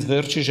 այս հենց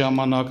վերջի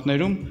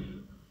ժամանակներում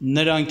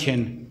նրանք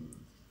են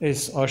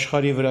այս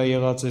աշխարհի վրա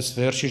եղած այս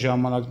վերջի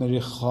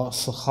ժամանակների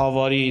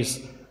խավարից,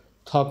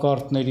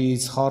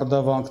 թակարդներից,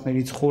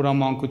 խարդավանքներից,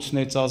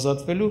 խորամանկությունից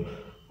ազատվելու,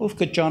 ով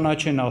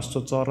կճանաչեն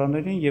Աստծո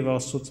ծառաներին եւ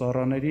Աստծո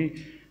ծառաների,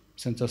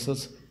 ասենց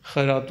ասած,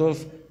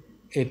 խրատով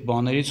այդ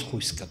բաներից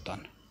խույս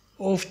կտան։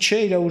 Ով չէ,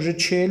 իր ուժը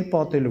չի էլ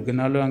պատելու,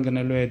 գնալու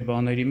այդ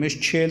բաների մեջ,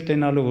 չի էլ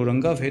տենալու, որ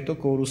ընկավ, հետո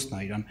կորուստն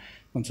է իրան,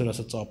 ոնց որ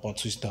ասած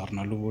ապացույց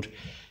դառնալու, որ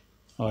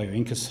այո,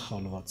 ինքը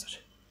սխալված էր։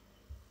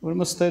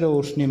 Ուրեմն Տերը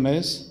օրհնի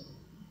մեզ,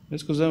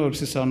 ես կուզեմ,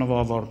 որպեսզի սրանով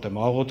ավարտեմ,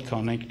 աղոթք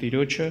անենք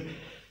Տիրոջը,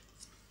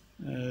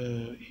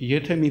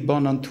 եթե մի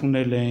բան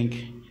ընդունել ենք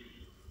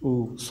ու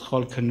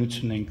սխալ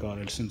քննություն ենք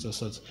արել, ասենց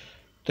ասած,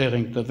 տեղ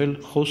ենք տվել,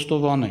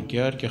 խոստովանենք,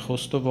 իհարկե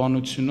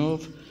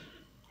խոստովանությունով,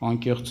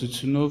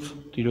 անկեղծությունով,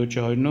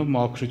 Տիրոջը հայրենով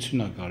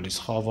մաքրություն է գալիս,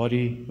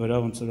 խավարի վրա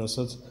ոնց որ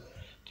ասած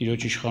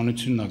տիրոջ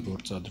իշխանությունն է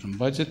գործադրում,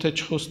 բայց եթե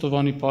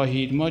չխոստովանի պահի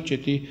իր մաջ,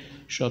 դա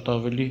շատ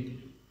ավելի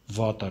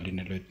վատ է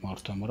լինելու այդ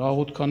մարդու համար։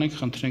 Աղոթ կանենք,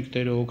 խնդրենք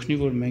Տերը օգնի,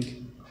 որ մենք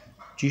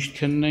ճիշտ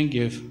քննենք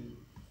եւ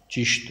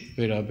ճիշտ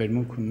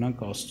վերաբերմունք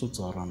ունենանք Աստծո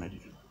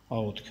ծառաներին։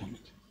 Աղոթ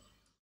կանենք։